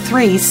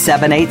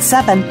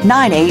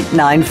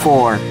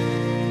 703-787-9894.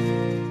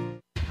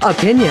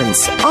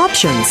 Opinions,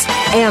 options,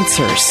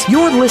 answers.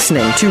 You're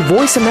listening to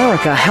Voice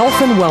America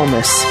Health and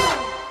Wellness.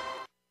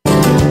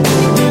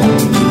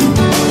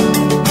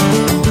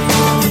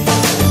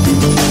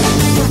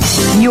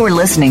 You're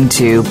listening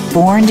to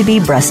Born to be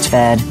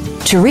Breastfed.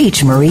 To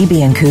reach Marie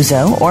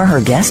Biancuzzo or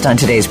her guest on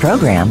today's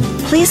program,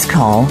 please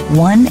call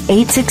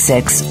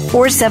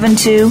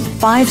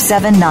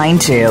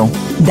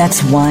 1-866-472-5792.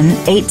 That's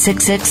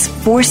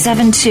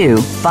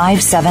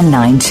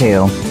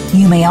 1-866-472-5792.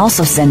 You may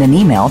also send an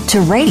email to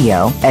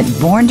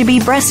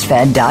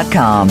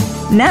radio@borntobebreastfed.com.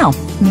 Now,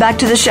 back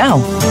to the show.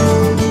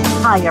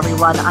 Hi,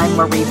 everyone. I'm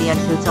Marie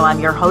Biancuzzo. I'm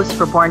your host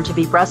for Born to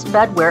be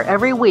Breastfed, where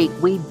every week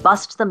we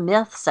bust the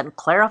myths and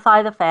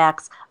clarify the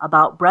facts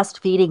about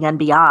breastfeeding and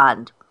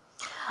beyond.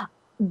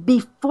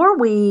 Before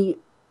we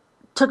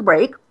took a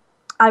break,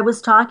 I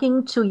was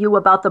talking to you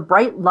about the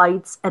bright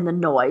lights and the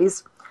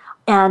noise,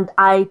 and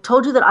I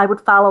told you that I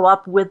would follow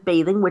up with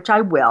bathing, which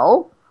I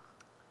will.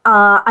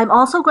 I'm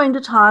also going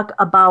to talk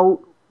about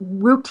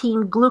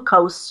routine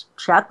glucose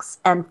checks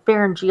and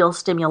pharyngeal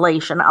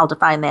stimulation. I'll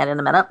define that in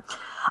a minute.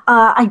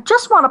 I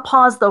just want to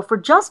pause, though, for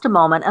just a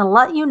moment and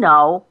let you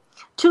know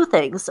two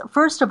things.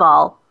 First of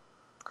all,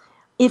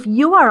 if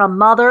you are a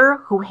mother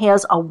who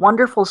has a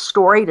wonderful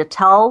story to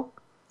tell,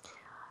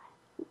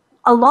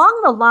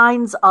 along the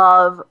lines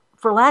of,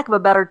 for lack of a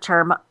better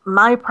term,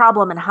 my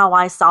problem and how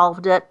I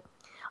solved it,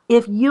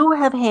 if you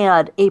have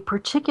had a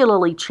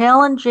particularly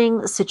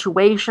challenging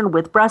situation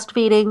with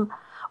breastfeeding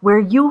where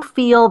you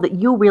feel that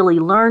you really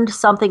learned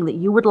something that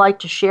you would like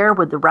to share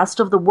with the rest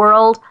of the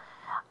world,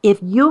 if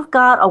you've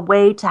got a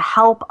way to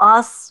help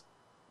us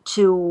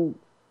to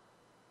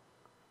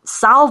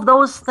solve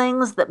those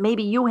things that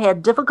maybe you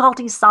had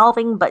difficulty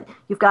solving, but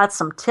you've got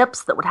some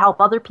tips that would help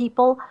other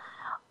people,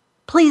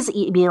 please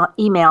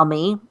email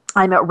me.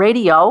 I'm at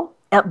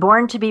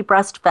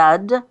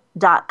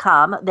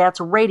radio@borntobebreastfed.com. That's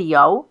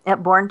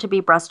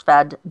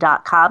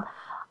radio@borntobebreastfed.com.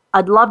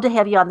 I'd love to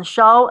have you on the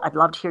show. I'd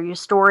love to hear your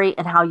story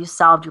and how you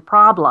solved your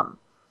problem.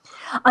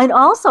 I'd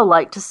also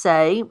like to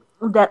say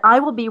that I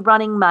will be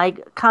running my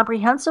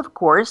comprehensive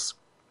course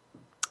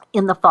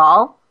in the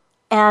fall.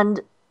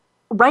 And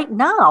right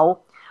now,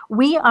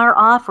 we are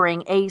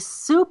offering a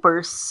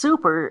super,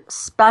 super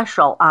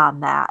special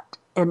on that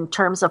in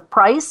terms of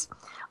price.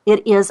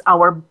 It is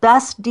our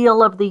best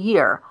deal of the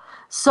year.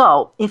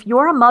 So if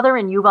you're a mother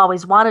and you've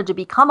always wanted to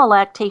become a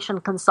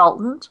lactation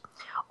consultant,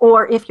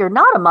 or if you're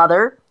not a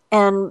mother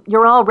and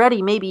you're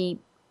already maybe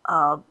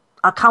a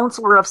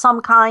counselor of some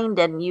kind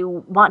and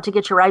you want to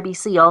get your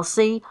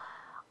IBCLC,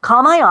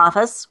 call my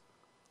office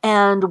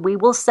and we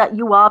will set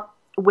you up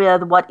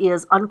with what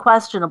is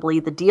unquestionably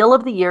the deal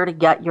of the year to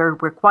get your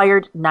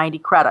required 90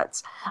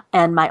 credits.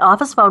 And my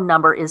office phone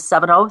number is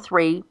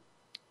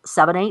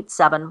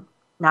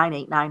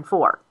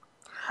 703-787-9894.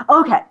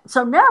 Okay,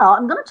 so now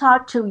I'm going to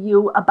talk to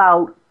you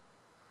about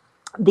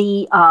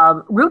the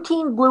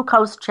routine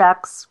glucose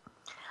checks.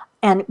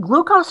 And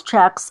glucose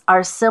checks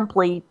are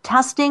simply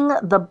testing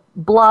the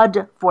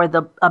blood for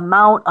the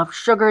amount of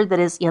sugar that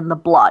is in the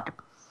blood.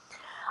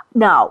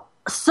 Now,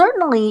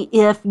 certainly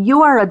if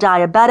you are a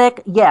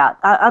diabetic,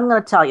 I'm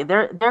going to tell you,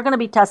 they're going to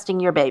be testing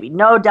your baby,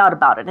 no doubt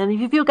about it. And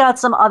if you've got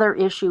some other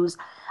issues,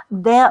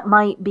 that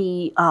might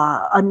be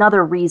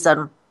another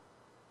reason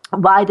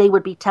why they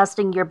would be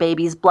testing your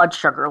baby's blood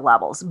sugar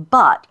levels.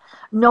 But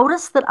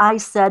notice that I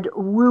said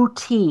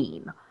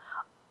routine.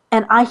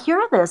 And I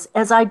hear this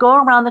as I go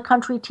around the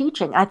country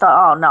teaching. I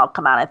thought, oh no,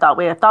 come on! I thought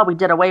we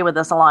did away with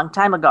this a long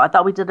time ago. I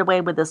thought we did away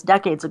with this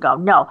decades ago.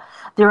 No,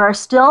 there are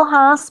still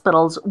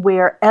hospitals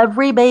where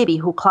every baby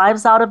who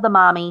climbs out of the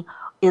mommy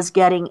is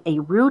getting a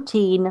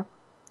routine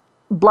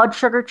blood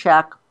sugar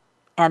check,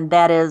 and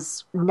that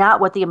is not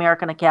what the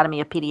American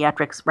Academy of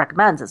Pediatrics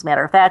recommends. As a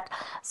matter of fact,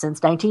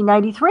 since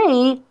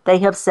 1993, they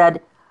have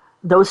said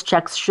those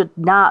checks should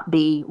not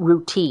be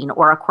routine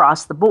or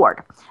across the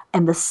board.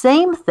 And the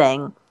same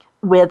thing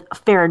with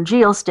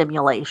pharyngeal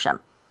stimulation.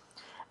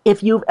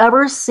 If you've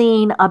ever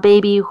seen a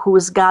baby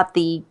who's got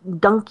the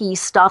gunky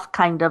stuff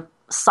kind of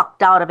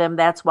sucked out of him,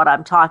 that's what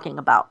I'm talking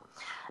about.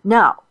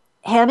 Now,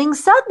 having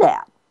said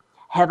that,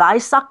 have I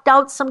sucked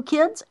out some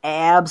kids?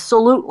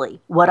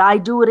 Absolutely. Would I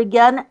do it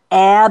again?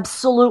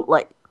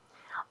 Absolutely.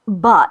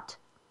 But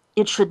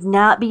it should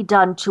not be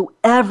done to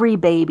every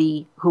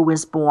baby who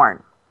is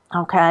born.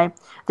 Okay?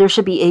 There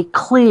should be a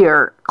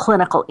clear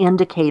clinical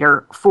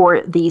indicator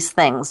for these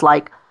things,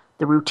 like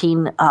the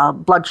routine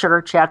blood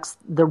sugar checks,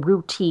 the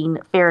routine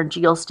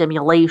pharyngeal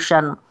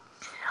stimulation,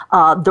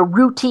 the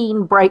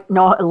routine bright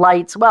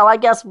lights. Well, I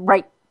guess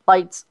bright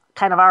lights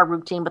kind of are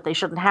routine, but they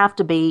shouldn't have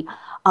to be,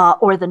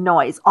 or the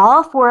noise.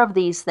 All four of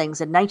these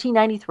things in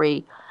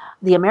 1993,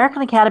 the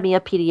American Academy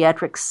of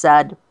Pediatrics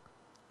said,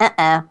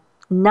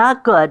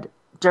 Not good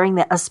during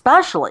that,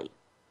 especially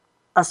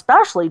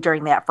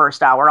during that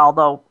first hour,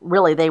 although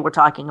really they were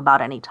talking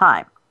about any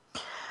time.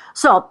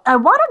 So I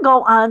want to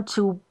go on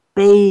to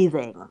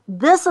bathing.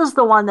 This is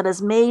the one that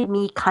has made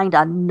me kind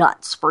of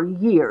nuts for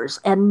years,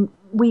 and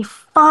we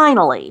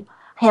finally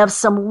have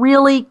some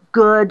really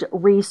good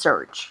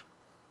research.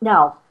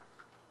 Now,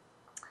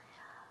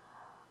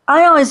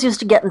 I always used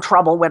to get in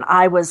trouble when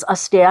I was a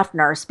staff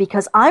nurse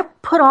because I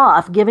put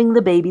off giving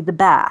the baby the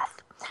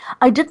bath.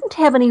 I didn't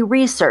have any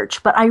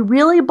research, but I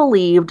really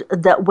believed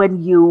that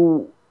when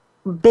you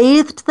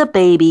bathed the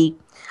baby,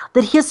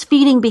 that his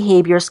feeding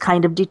behaviors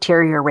kind of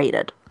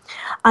deteriorated.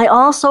 I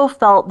also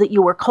felt that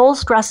you were cold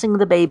stressing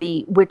the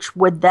baby, which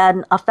would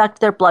then affect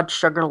their blood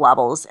sugar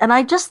levels, and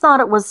I just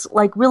thought it was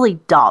like really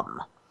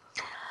dumb.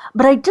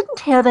 But I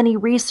didn't have any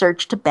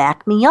research to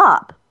back me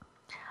up.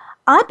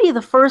 I'd be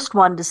the first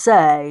one to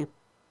say,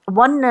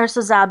 one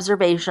nurse's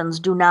observations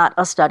do not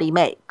a study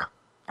make,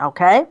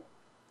 okay?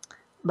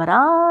 But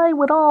I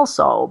would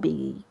also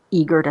be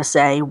eager to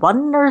say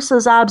one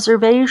nurse's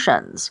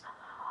observations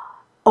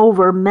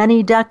over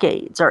many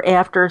decades or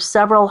after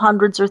several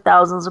hundreds or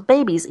thousands of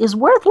babies is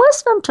worth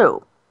listening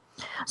to.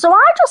 So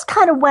I just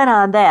kind of went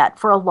on that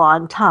for a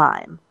long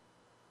time.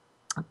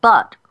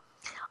 But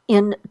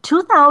in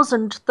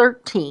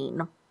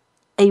 2013,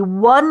 a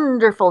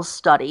wonderful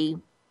study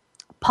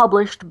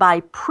published by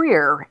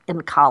Preer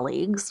and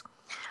colleagues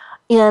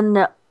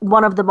in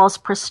one of the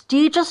most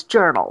prestigious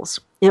journals.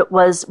 It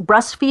was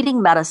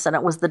Breastfeeding Medicine.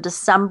 It was the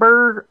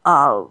December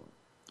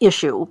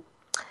issue.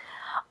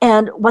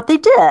 And what they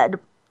did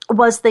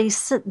was they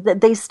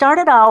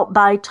started out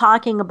by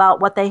talking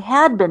about what they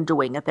had been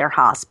doing at their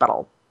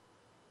hospital.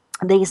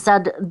 They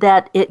said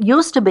that it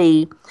used to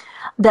be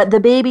that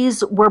the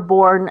babies were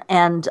born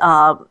and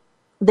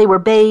they were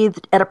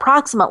bathed at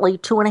approximately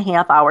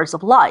 2.5 hours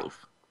of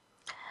life.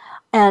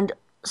 And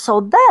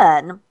so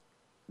then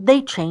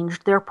they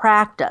changed their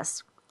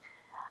practice.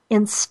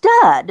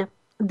 Instead,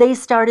 they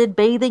started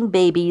bathing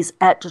babies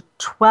at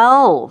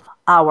 12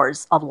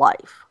 hours of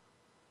life.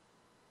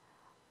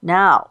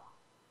 Now,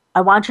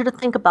 I want you to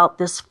think about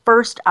this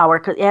first hour,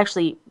 because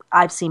actually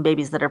I've seen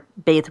babies that are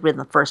bathed within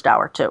the first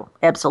hour too.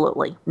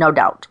 Absolutely, no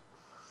doubt.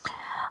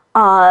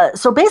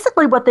 So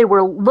basically what they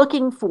were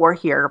looking for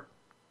here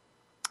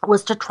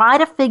was to try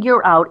to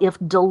figure out if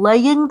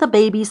delaying the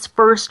baby's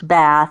first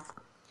bath,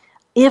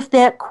 if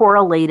that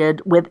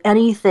correlated with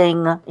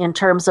anything in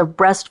terms of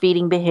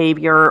breastfeeding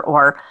behavior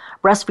or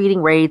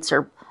breastfeeding rates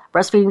or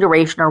breastfeeding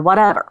duration or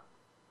whatever.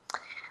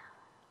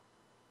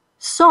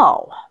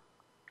 So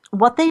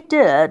what they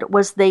did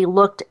was they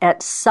looked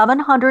at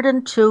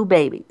 702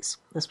 babies.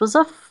 This was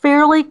a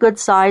fairly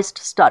good-sized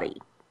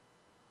study.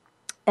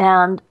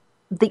 And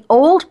the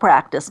old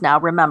practice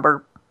now,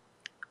 remember,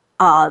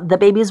 the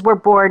babies were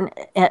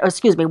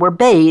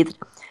bathed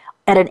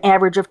at an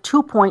average of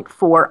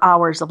 2.4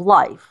 hours of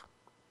life.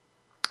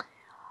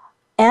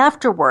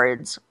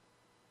 Afterwards,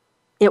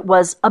 it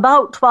was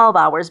about 12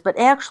 hours, but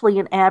actually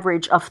an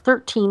average of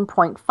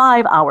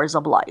 13.5 hours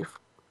of life.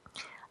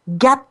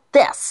 Get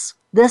this.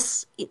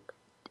 This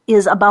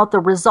is about the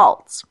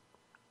results.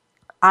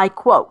 I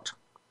quote,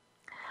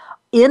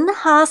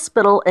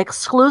 in-hospital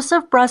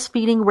exclusive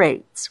breastfeeding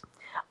rates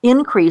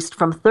increased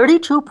from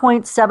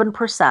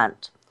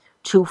 32.7%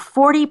 to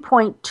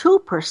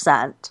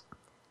 40.2%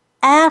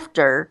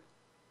 after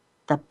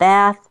the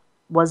bath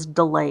was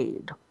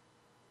delayed.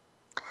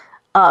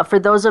 For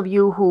those of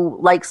you who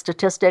like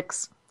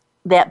statistics,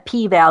 that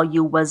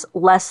p-value was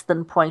less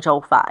than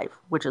 0.05,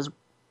 which is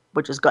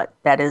good.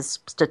 That is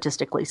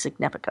statistically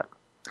significant.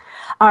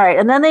 All right,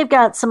 and then they've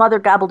got some other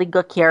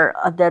gobbledygook here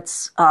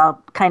that's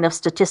kind of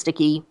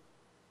statisticky,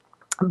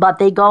 but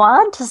they go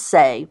on to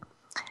say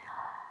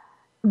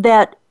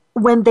that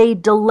when they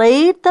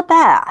delayed the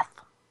bath,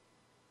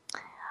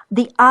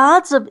 the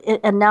odds of,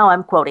 and now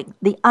I'm quoting,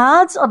 the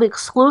odds of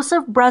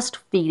exclusive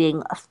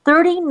breastfeeding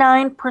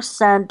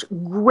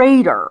 39%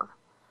 greater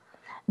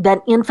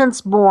than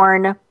infants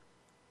born,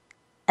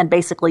 and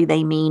basically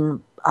they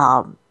mean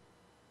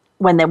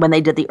when they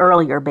did the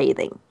earlier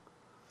bathing.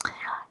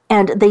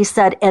 And they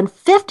said, and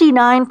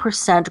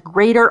 59%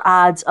 greater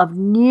odds of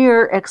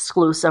near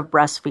exclusive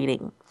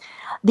breastfeeding.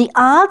 The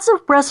odds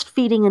of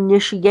breastfeeding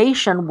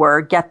initiation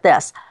were, get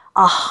this,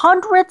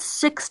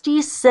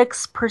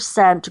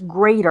 166%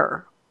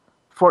 greater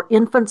for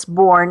infants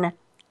born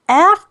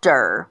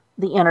after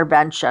the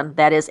intervention,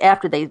 that is,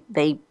 after they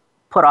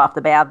put off the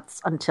baths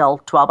until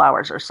 12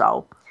 hours or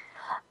so,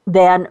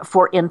 than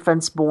for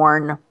infants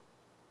born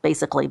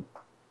basically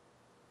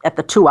at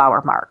the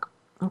 2-hour mark.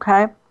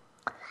 Okay?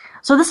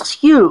 So this is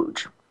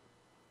huge.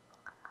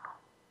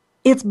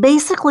 It's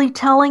basically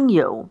telling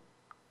you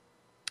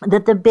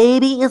that the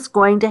baby is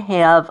going to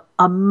have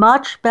a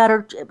much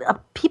better,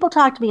 people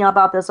talk to me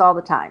about this all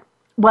the time,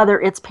 whether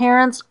it's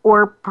parents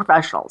or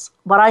professionals.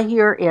 What I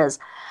hear is,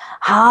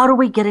 How do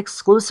we get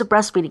exclusive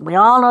breastfeeding? We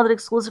all know that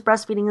exclusive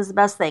breastfeeding is the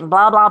best thing,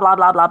 blah, blah, blah,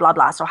 blah, blah, blah,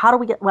 blah. So how do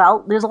we get,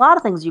 well, there's a lot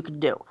of things you can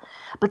do.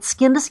 But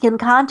skin-to-skin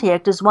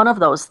contact is one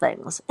of those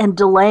things, and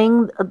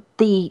delaying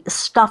the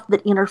stuff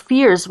that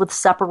interferes with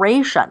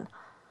separation,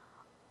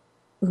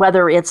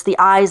 whether it's the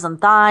eyes and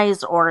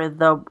thighs or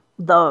the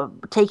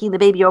taking the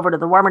baby over to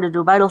the warmer to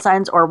do vital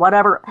signs or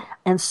whatever,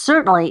 and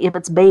certainly if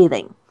it's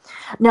bathing.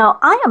 Now,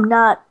 I am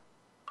not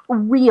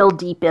real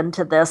deep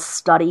into this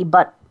study,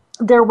 but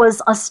there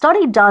was a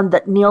study done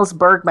that Niels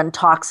Bergman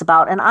talks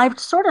about, and I've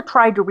sort of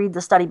tried to read the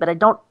study, but I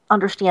don't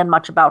understand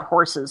much about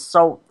horses,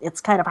 so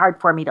it's kind of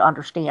hard for me to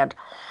understand.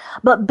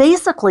 But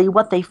basically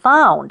what they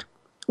found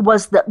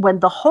was that when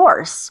the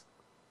horse,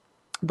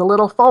 the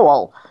little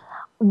foal,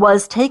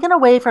 was taken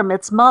away from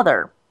its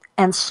mother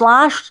and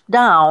sloshed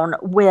down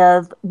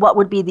with what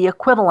would be the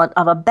equivalent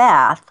of a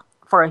bath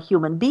for a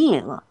human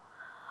being,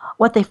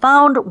 what they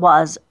found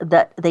was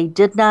that they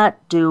did not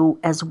do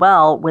as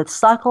well with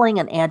suckling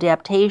and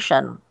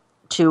adaptation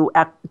to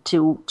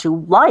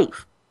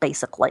life,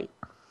 basically.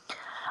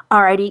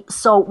 Alrighty,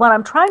 so what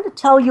I'm trying to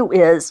tell you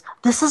is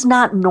this is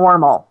not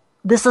normal.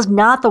 This is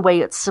not the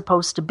way it's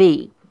supposed to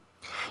be.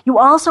 You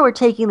also are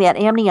taking that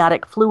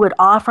amniotic fluid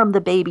off from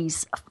the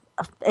baby's.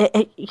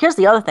 Here's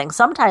the other thing.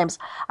 Sometimes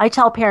I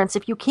tell parents,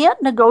 if you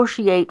can't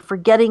negotiate for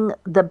getting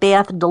the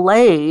bath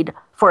delayed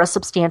for a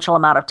substantial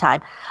amount of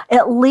time,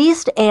 at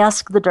least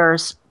ask the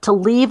nurse to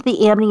leave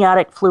the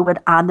amniotic fluid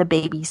on the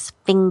baby's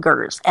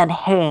fingers and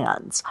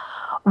hands.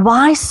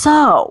 Why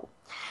so?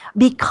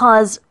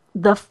 Because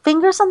the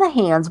fingers and the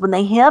hands, when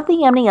they have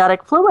the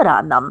amniotic fluid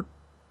on them,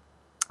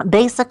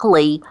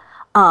 basically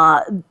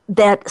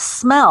that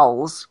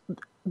smells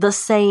the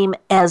same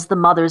as the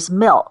mother's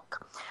milk.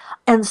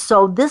 And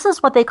so this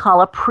is what they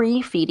call a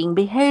pre-feeding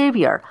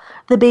behavior.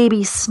 The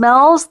baby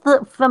smells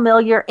the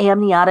familiar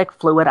amniotic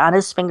fluid on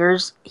his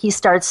fingers. He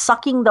starts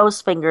sucking those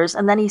fingers,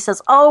 and then he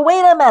says, oh,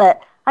 wait a minute,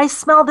 I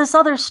smell this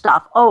other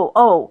stuff.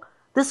 Oh,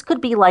 this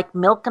could be like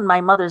milk in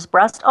my mother's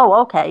breast. Oh,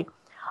 okay.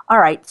 All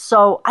right,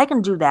 so I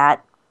can do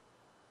that.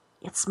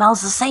 It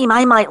smells the same.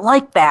 I might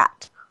like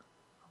that.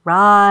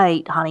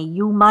 Right, honey,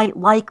 you might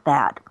like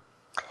that.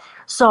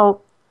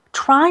 So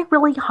try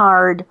really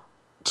hard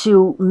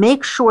to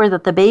make sure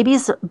that the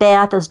baby's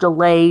bath is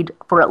delayed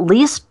for at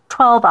least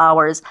 12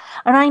 hours.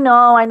 And I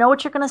know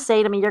what you're going to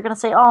say to me. You're going to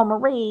say, oh,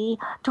 Marie,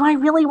 do I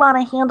really want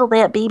to handle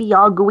that baby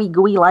all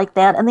gooey like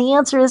that? And the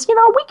answer is,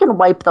 we can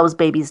wipe those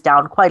babies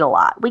down quite a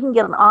lot. We can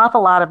get an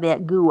awful lot of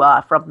that goo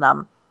off from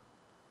them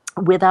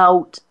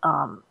without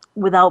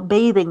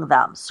bathing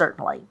them,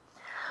 certainly.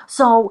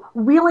 So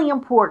really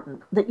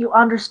important that you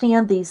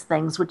understand these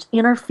things which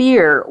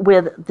interfere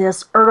with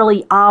this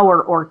early hour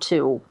or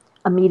two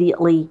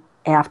immediately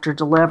after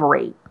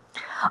delivery.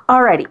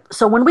 Alrighty,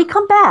 so when we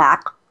come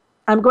back,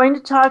 I'm going to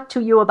talk to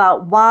you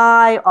about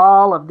why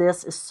all of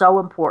this is so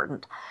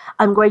important.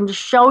 I'm going to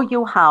show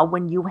you how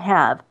when you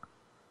have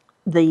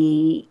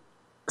the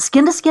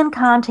skin-to-skin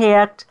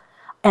contact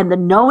and the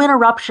no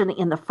interruption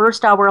in the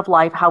first hour of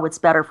life, how it's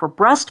better for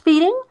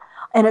breastfeeding,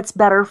 and it's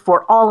better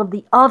for all of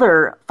the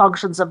other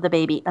functions of the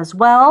baby as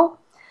well.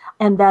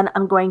 And then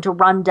I'm going to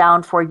run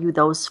down for you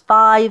those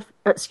 9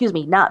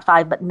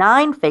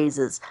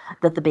 phases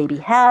that the baby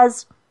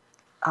has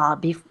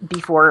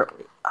before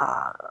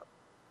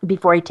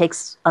he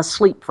takes a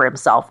sleep for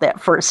himself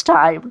that first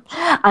time.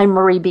 I'm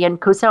Marie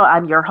Biancuzzo.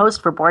 I'm your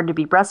host for Born to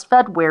be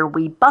Breastfed, where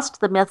we bust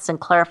the myths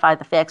and clarify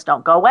the facts.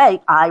 Don't go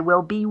away. I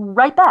will be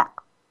right back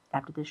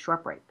after this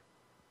short break.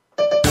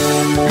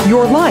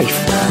 Your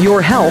life,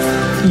 your health,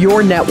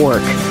 your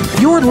network.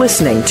 You're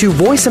listening to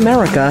Voice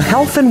America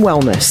Health and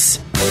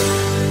Wellness.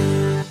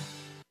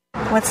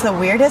 What's the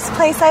weirdest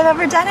place I've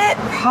ever done it?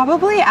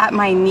 Probably at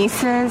my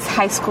niece's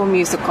high school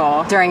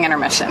musical during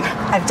intermission.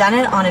 I've done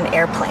it on an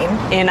airplane.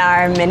 In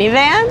our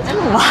minivan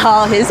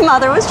while his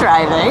mother was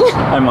driving.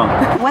 Hi,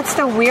 Mom. What's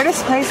the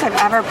weirdest place I've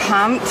ever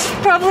pumped?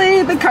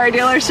 Probably the car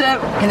dealership.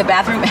 In the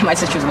bathroom at my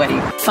sister's wedding.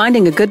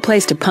 Finding a good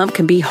place to pump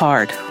can be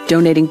hard.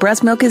 Donating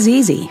breast milk is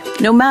easy.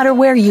 No matter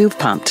where you've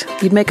pumped,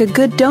 you'd make a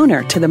good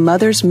donor to the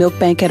Mother's Milk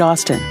Bank at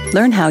Austin.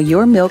 Learn how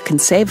your milk can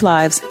save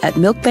lives at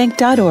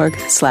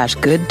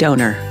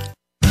milkbank.org/gooddonor.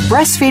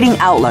 Breastfeeding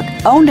Outlook,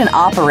 owned and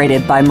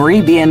operated by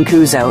Marie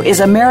Biancuzzo, is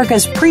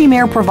America's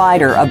premier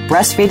provider of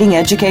breastfeeding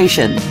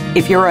education.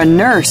 If you're a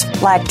nurse,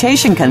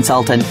 lactation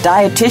consultant,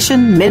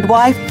 dietitian,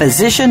 midwife,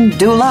 physician,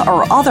 doula,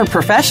 or other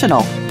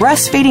professional,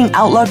 Breastfeeding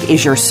Outlook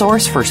is your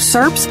source for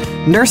CERPs,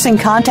 nursing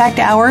contact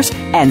hours,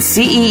 and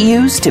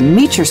CEUs to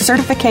meet your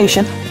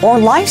certification or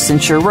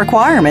licensure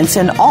requirements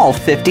in all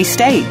 50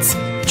 states.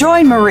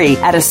 Join Marie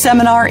at a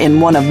seminar in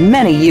one of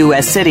many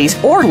U.S. cities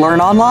or learn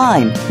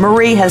online.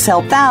 Marie has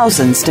helped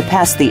thousands to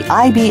pass the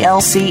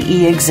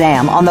IBLCE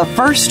exam on the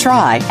first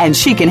try, and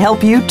she can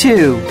help you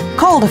too.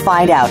 Call to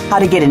find out how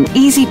to get an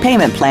easy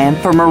payment plan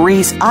for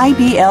Marie's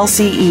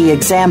IBLCE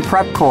exam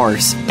prep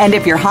course. And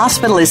if your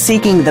hospital is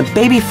seeking the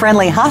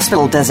baby-friendly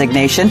hospital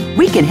designation,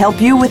 we can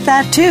help you with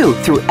that too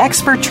through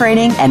expert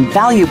training and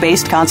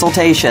value-based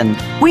consultation.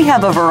 We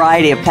have a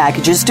variety of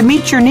packages to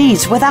meet your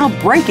needs without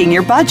breaking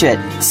your budget.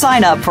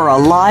 Sign up for a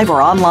live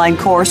or online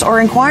course or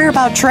inquire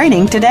about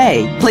training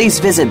today. Please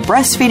visit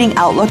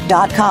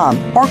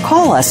breastfeedingoutlook.com or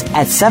call us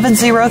at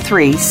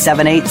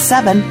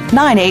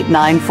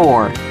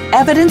 703-787-9894.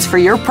 Evidence for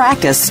your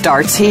practice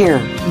starts here.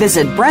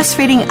 Visit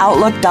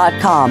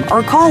breastfeedingoutlook.com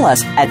or call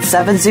us at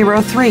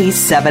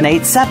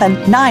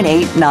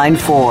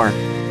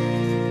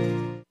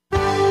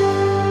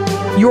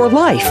 703-787-9894. Your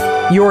life,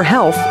 your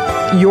health,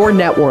 your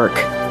network.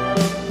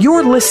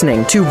 You're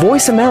listening to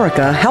Voice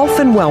America Health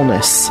and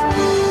Wellness.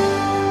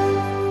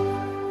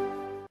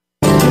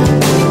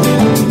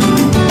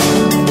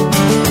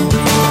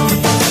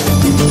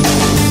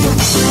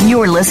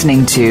 You're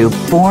listening to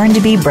Born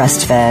to be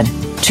Breastfed.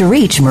 To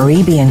reach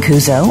Marie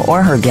Biancuzzo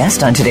or her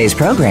guest on today's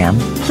program,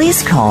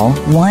 please call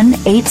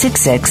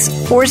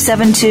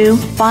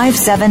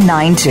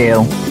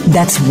 1-866-472-5792.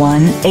 That's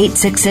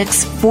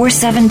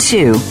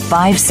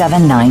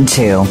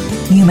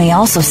 1-866-472-5792. You may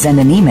also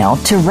send an email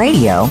to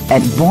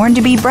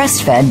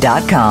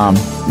radio@borntobebreastfed.com.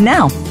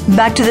 Now,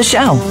 back to the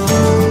show.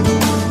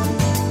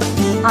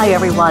 Hi,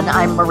 everyone.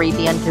 I'm Marie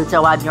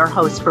Biancuzzo. I'm your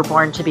host for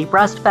Born to be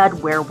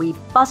Breastfed, where we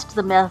bust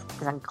the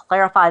myths and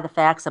clarify the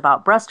facts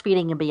about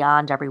breastfeeding and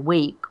beyond every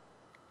week.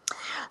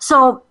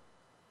 So,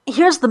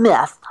 here's the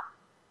myth.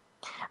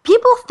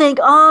 People think,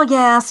 oh,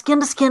 yeah,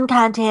 skin-to-skin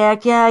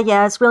contact,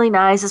 yeah, it's really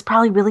nice. It's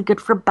probably really good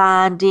for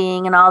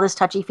bonding and all this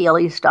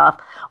touchy-feely stuff.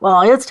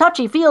 Well, it's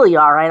touchy-feely,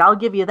 all right, I'll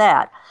give you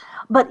that.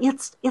 But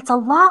it's a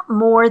lot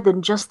more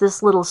than just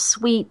this little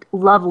sweet,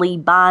 lovely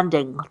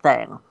bonding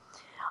thing.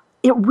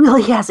 It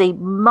really has a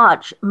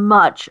much,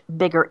 much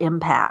bigger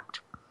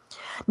impact.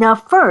 Now,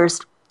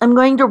 first, I'm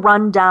going to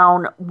run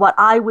down what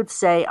I would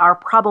say are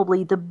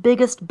probably the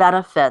biggest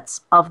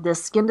benefits of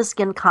this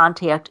skin-to-skin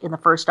contact in the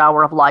first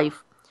hour of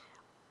life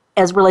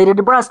as related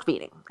to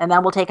breastfeeding. And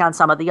then we'll take on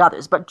some of the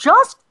others. But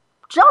just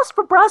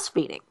for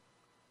breastfeeding,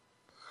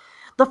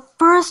 the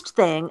first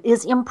thing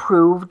is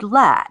improved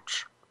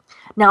latch.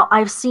 Now,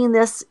 I've seen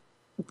this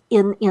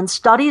in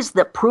studies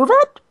that prove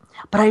it,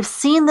 but I've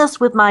seen this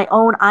with my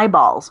own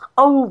eyeballs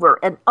over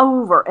and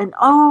over and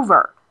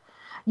over.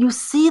 You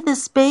see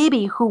this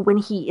baby who, when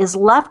he is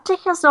left to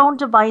his own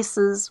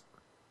devices,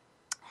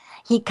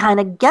 he kind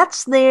of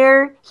gets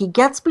there, he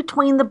gets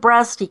between the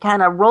breasts, he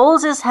kind of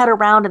rolls his head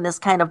around in this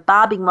kind of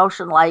bobbing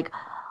motion like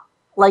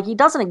he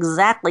doesn't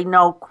exactly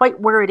know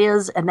quite where it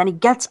is, and then he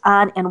gets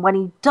on, and when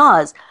he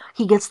does,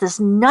 he gets this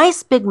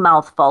nice big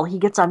mouthful, he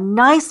gets a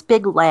nice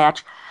big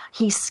latch,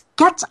 he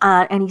gets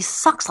on, and he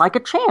sucks like a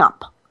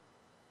champ.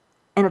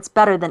 And it's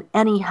better than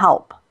any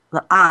help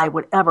that I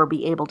would ever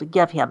be able to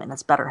give him, and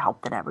it's better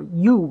help than ever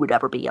you would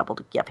ever be able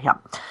to give him.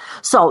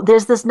 So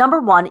there's this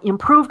number one,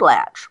 improved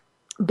latch.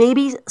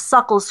 Baby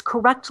suckles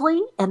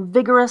correctly and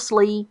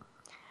vigorously,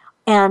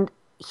 and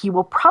he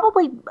will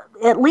probably,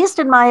 at least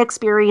in my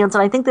experience,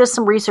 and I think there's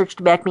some research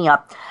to back me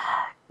up,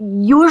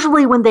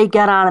 usually when they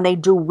get on and they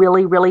do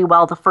really, really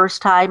well the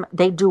first time,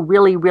 they do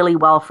really, really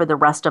well for the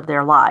rest of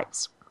their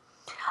lives.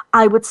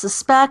 I would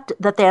suspect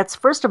that that's,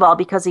 first of all,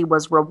 because he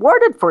was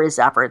rewarded for his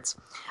efforts,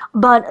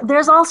 but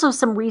there's also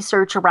some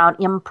research around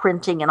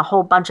imprinting and a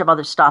whole bunch of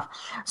other stuff.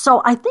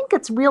 So I think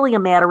it's really a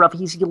matter of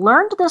he's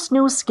learned this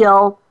new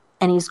skill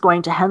and he's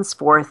going to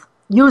henceforth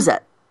use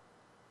it.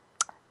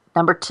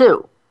 Number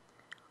two,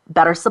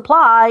 better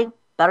supply.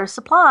 Better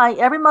supply.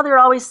 Every mother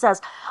always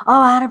says,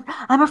 oh,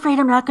 I'm afraid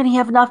I'm not going to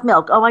have enough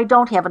milk. Oh, I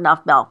don't have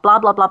enough milk. Blah,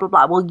 blah, blah, blah,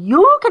 blah. Well,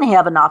 you can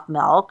have enough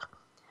milk.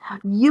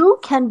 You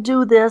can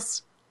do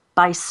this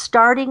by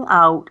starting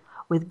out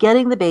with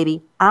getting the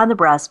baby on the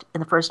breast in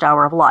the first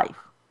hour of life.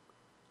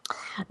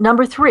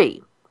 Number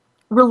three,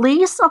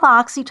 release of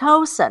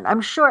oxytocin.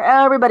 I'm sure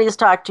everybody's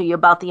talked to you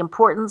about the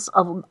importance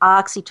of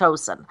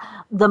oxytocin,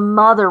 the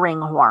mothering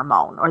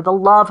hormone or the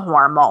love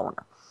hormone.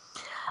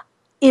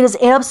 It is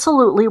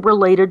absolutely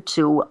related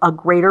to a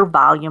greater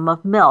volume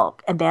of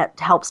milk, and that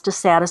helps to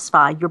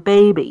satisfy your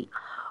baby.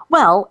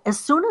 Well, as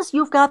soon as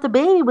you've got the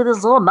baby with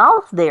his little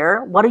mouth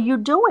there, what are you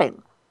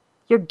doing?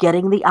 You're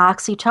getting the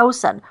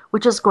oxytocin,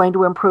 which is going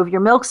to improve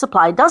your milk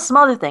supply. It does some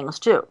other things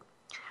too,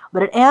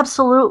 but it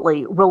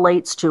absolutely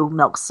relates to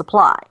milk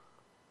supply.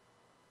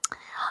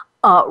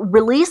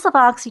 Release of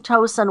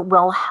oxytocin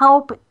will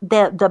help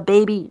the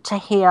baby to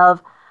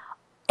have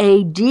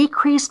a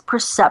decreased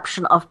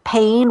perception of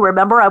pain.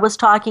 Remember, I was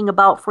talking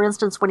about, for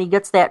instance, when he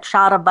gets that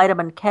shot of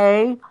vitamin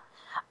K,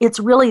 it's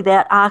really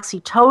that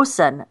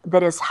oxytocin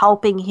that is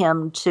helping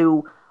him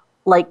to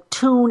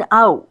tune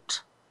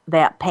out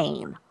that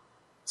pain.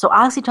 So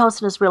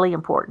oxytocin is really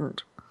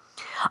important.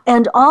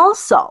 And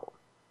also,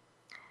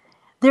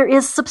 there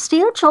is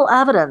substantial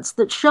evidence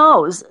that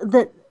shows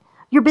that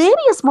your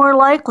baby is more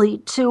likely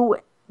to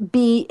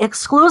be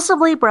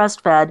exclusively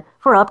breastfed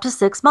for up to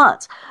 6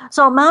 months.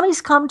 So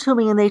mommies come to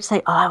me and they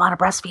say, oh, I want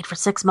to breastfeed for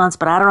 6 months,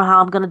 but I don't know how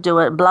I'm going to do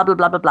it, blah, blah,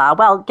 blah, blah, blah.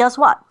 Well, guess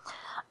what?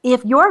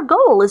 If your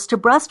goal is to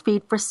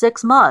breastfeed for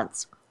 6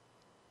 months,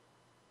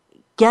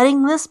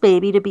 getting this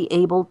baby to be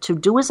able to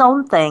do his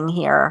own thing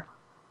here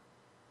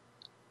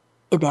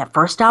in that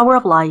first hour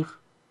of life,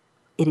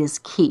 it is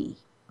key.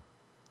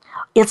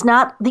 It's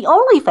not the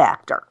only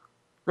factor.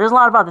 There's a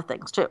lot of other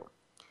things too.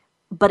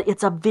 but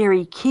it's a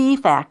very key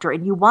factor,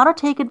 and you want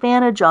to take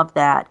advantage of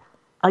that.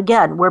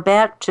 Again, we're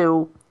back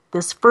to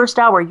this first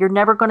hour. You're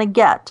never going to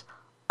get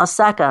a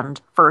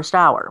second first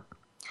hour.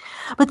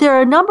 But there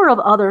are a number of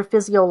other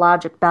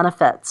physiologic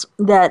benefits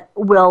that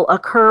will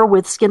occur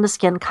with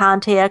skin-to-skin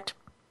contact.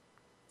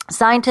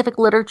 Scientific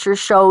literature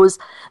shows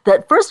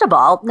that, first of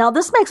all, now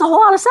this makes a whole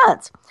lot of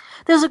sense,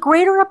 there's a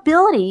greater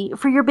ability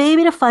for your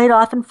baby to fight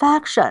off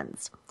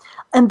infections.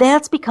 And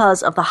that's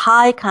because of the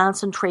high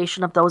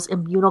concentration of those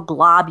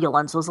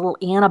immunoglobulins, those little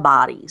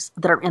antibodies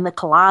that are in the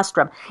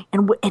colostrum.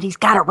 And he's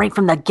got it right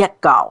from the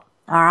get-go, all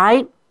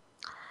right?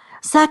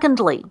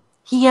 Secondly,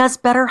 he has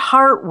better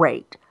heart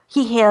rate.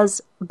 He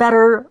has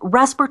better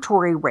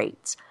respiratory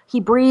rates. He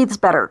breathes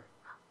better.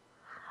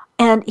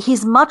 And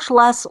he's much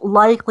less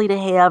likely to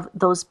have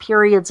those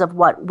periods of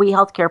what we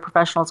healthcare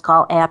professionals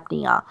call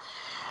apnea.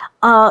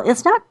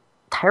 It's not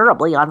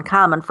terribly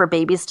uncommon for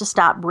babies to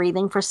stop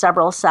breathing for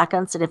several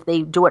seconds, and if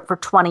they do it for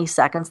 20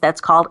 seconds, that's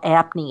called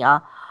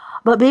apnea.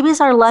 But babies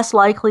are less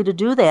likely to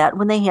do that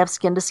when they have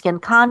skin-to-skin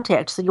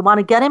contact, so you want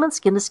to get him in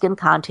skin-to-skin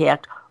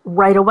contact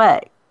right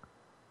away.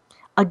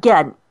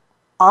 Again,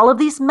 all of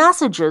these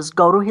messages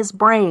go to his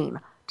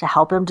brain to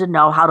help him to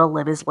know how to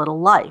live his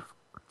little life.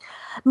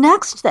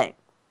 Next thing,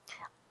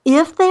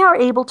 if they are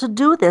able to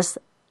do this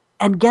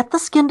and get the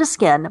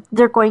skin-to-skin,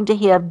 they're going to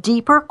have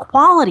deeper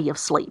quality of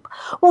sleep.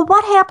 Well,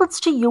 what happens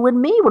to you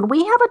and me when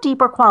we have a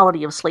deeper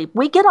quality of sleep?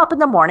 We get up in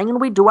the morning and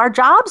we do our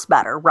jobs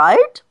better,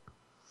 right?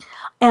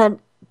 And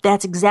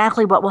that's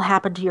exactly what will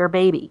happen to your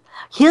baby.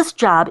 His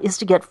job is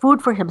to get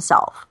food for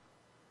himself.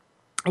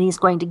 And he's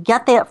going to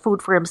get that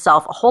food for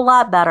himself a whole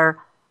lot better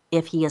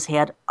if he has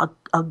had a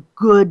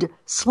good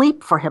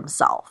sleep for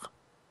himself.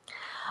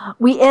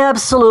 We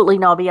absolutely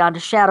know beyond a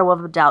shadow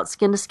of a doubt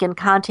skin-to-skin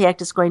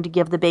contact is going to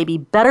give the baby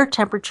better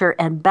temperature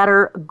and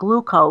better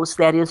glucose,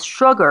 that is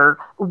sugar,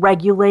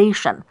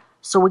 regulation.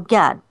 So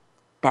again,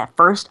 that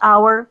first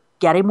hour,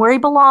 get him where he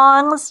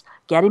belongs,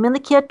 get him in the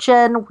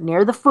kitchen,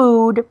 near the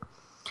food,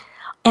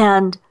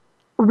 and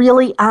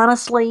really,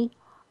 honestly,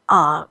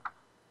 all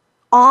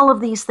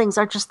of these things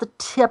are just the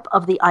tip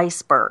of the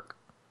iceberg.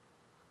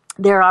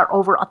 There are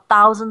over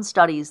 1,000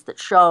 studies that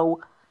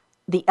show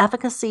the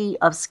efficacy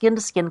of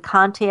skin-to-skin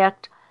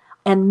contact,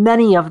 and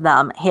many of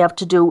them have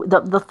to do,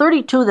 the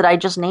 32 that I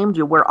just named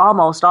you were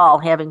almost all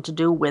having to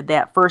do with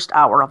that first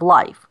hour of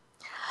life.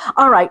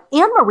 All right,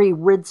 Anne-Marie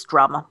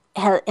Rydstrom,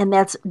 and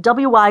that's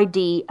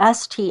Widstrom,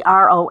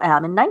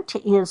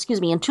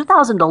 in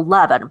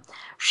 2011,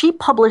 she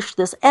published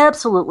this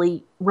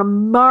absolutely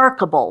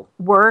remarkable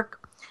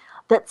work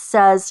that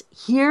says,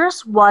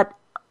 here's what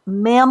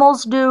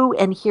mammals do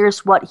and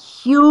here's what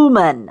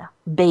human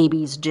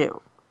babies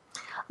do.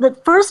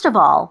 That first of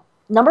all,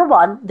 number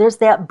one, there's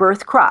that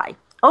birth cry.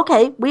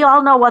 Okay, we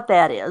all know what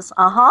that is.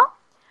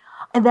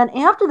 And then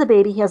after the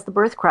baby has the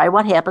birth cry,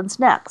 what happens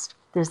next?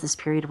 There's this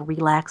period of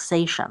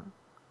relaxation.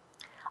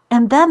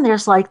 And then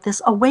there's like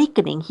this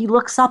awakening. He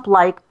looks up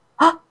like,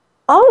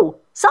 oh,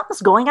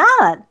 something's going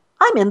on.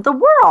 I'm in the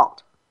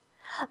world.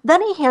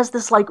 Then he has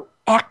this like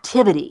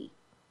activity.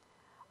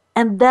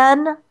 And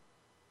then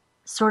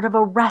sort of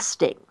a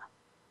resting.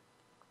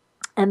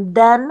 And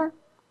then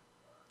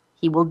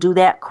he will do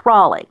that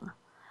crawling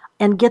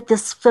and get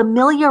this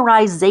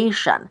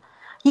familiarization.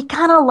 He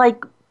kind of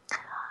like,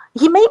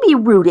 he may be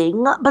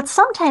rooting, but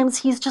sometimes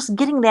he's just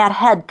getting that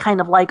head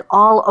kind of like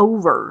all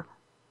over,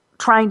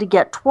 trying to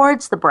get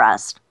towards the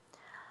breast.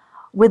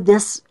 With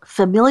this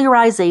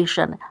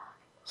familiarization,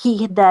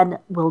 he then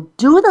will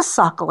do the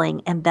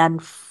suckling, and then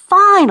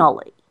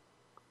finally,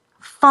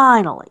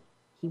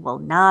 he will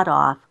nod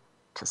off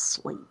to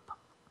sleep.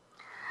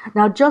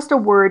 Now, just a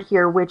word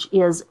here, which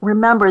is,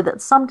 remember that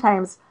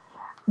sometimes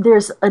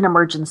there's an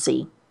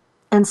emergency.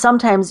 And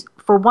sometimes,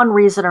 for one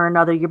reason or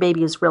another, your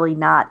baby is really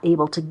not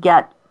able to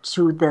get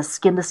to this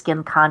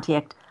skin-to-skin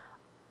contact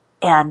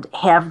and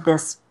have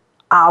this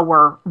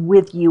hour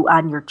with you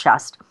on your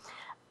chest.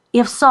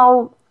 If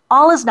so,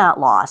 all is not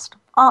lost.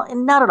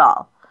 Not at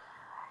all.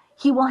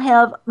 He will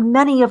have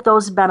many of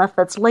those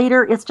benefits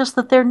later. It's just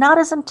that they're not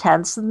as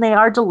intense, and they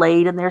are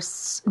delayed, and they're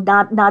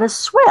not as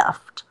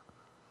swift.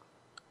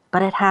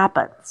 But it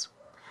happens.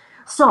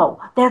 So,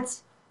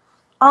 that's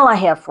all I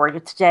have for you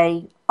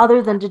today,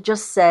 other than to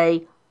just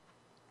say,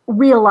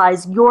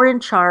 realize you're in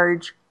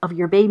charge of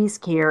your baby's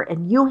care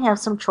and you have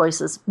some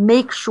choices.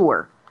 Make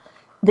sure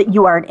that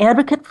you are an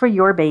advocate for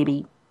your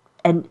baby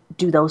and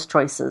do those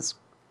choices.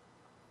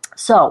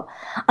 So,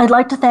 I'd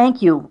like to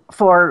thank you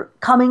for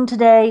coming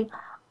today.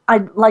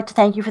 I'd like to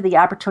thank you for the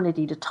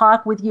opportunity to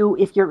talk with you.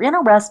 If you're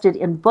interested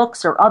in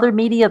books or other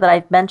media that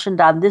I've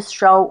mentioned on this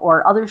show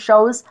or other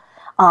shows,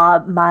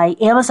 my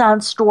Amazon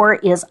store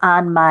is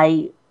on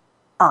my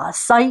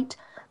site.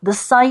 The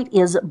site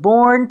is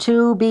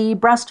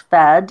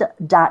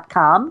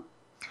borntobebreastfed.com.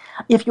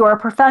 If you're a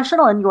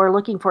professional and you're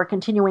looking for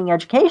continuing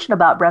education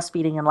about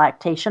breastfeeding and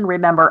lactation,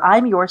 remember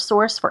I'm your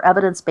source for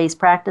evidence-based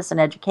practice and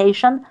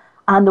education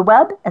on the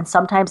web and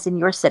sometimes in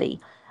your city.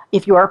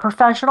 If you're a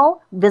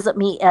professional, visit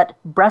me at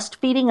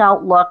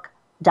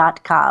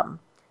breastfeedingoutlook.com.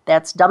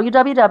 That's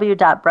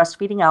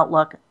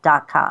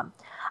www.breastfeedingoutlook.com.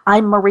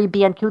 I'm Marie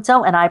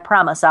Biancuzzo, and I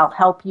promise I'll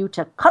help you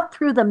to cut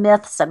through the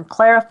myths and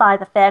clarify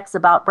the facts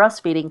about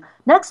breastfeeding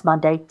next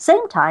Monday,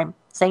 same time,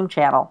 same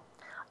channel.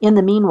 In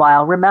the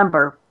meanwhile,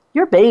 remember,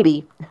 your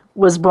baby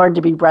was born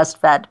to be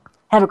breastfed.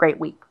 Have a great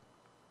week.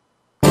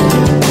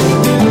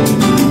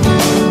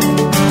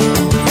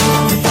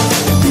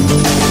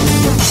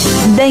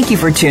 Thank you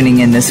for tuning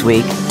in this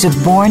week to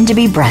Born to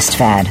be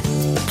Breastfed.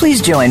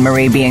 Please join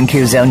Marie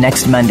Biancuzzo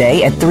next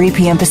Monday at 3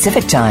 p.m.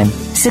 Pacific Time,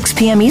 6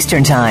 p.m.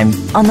 Eastern Time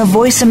on the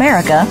Voice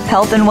America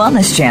Health and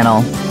Wellness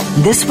Channel.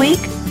 This week,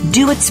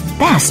 do what's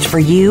best for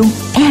you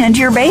and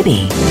your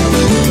baby.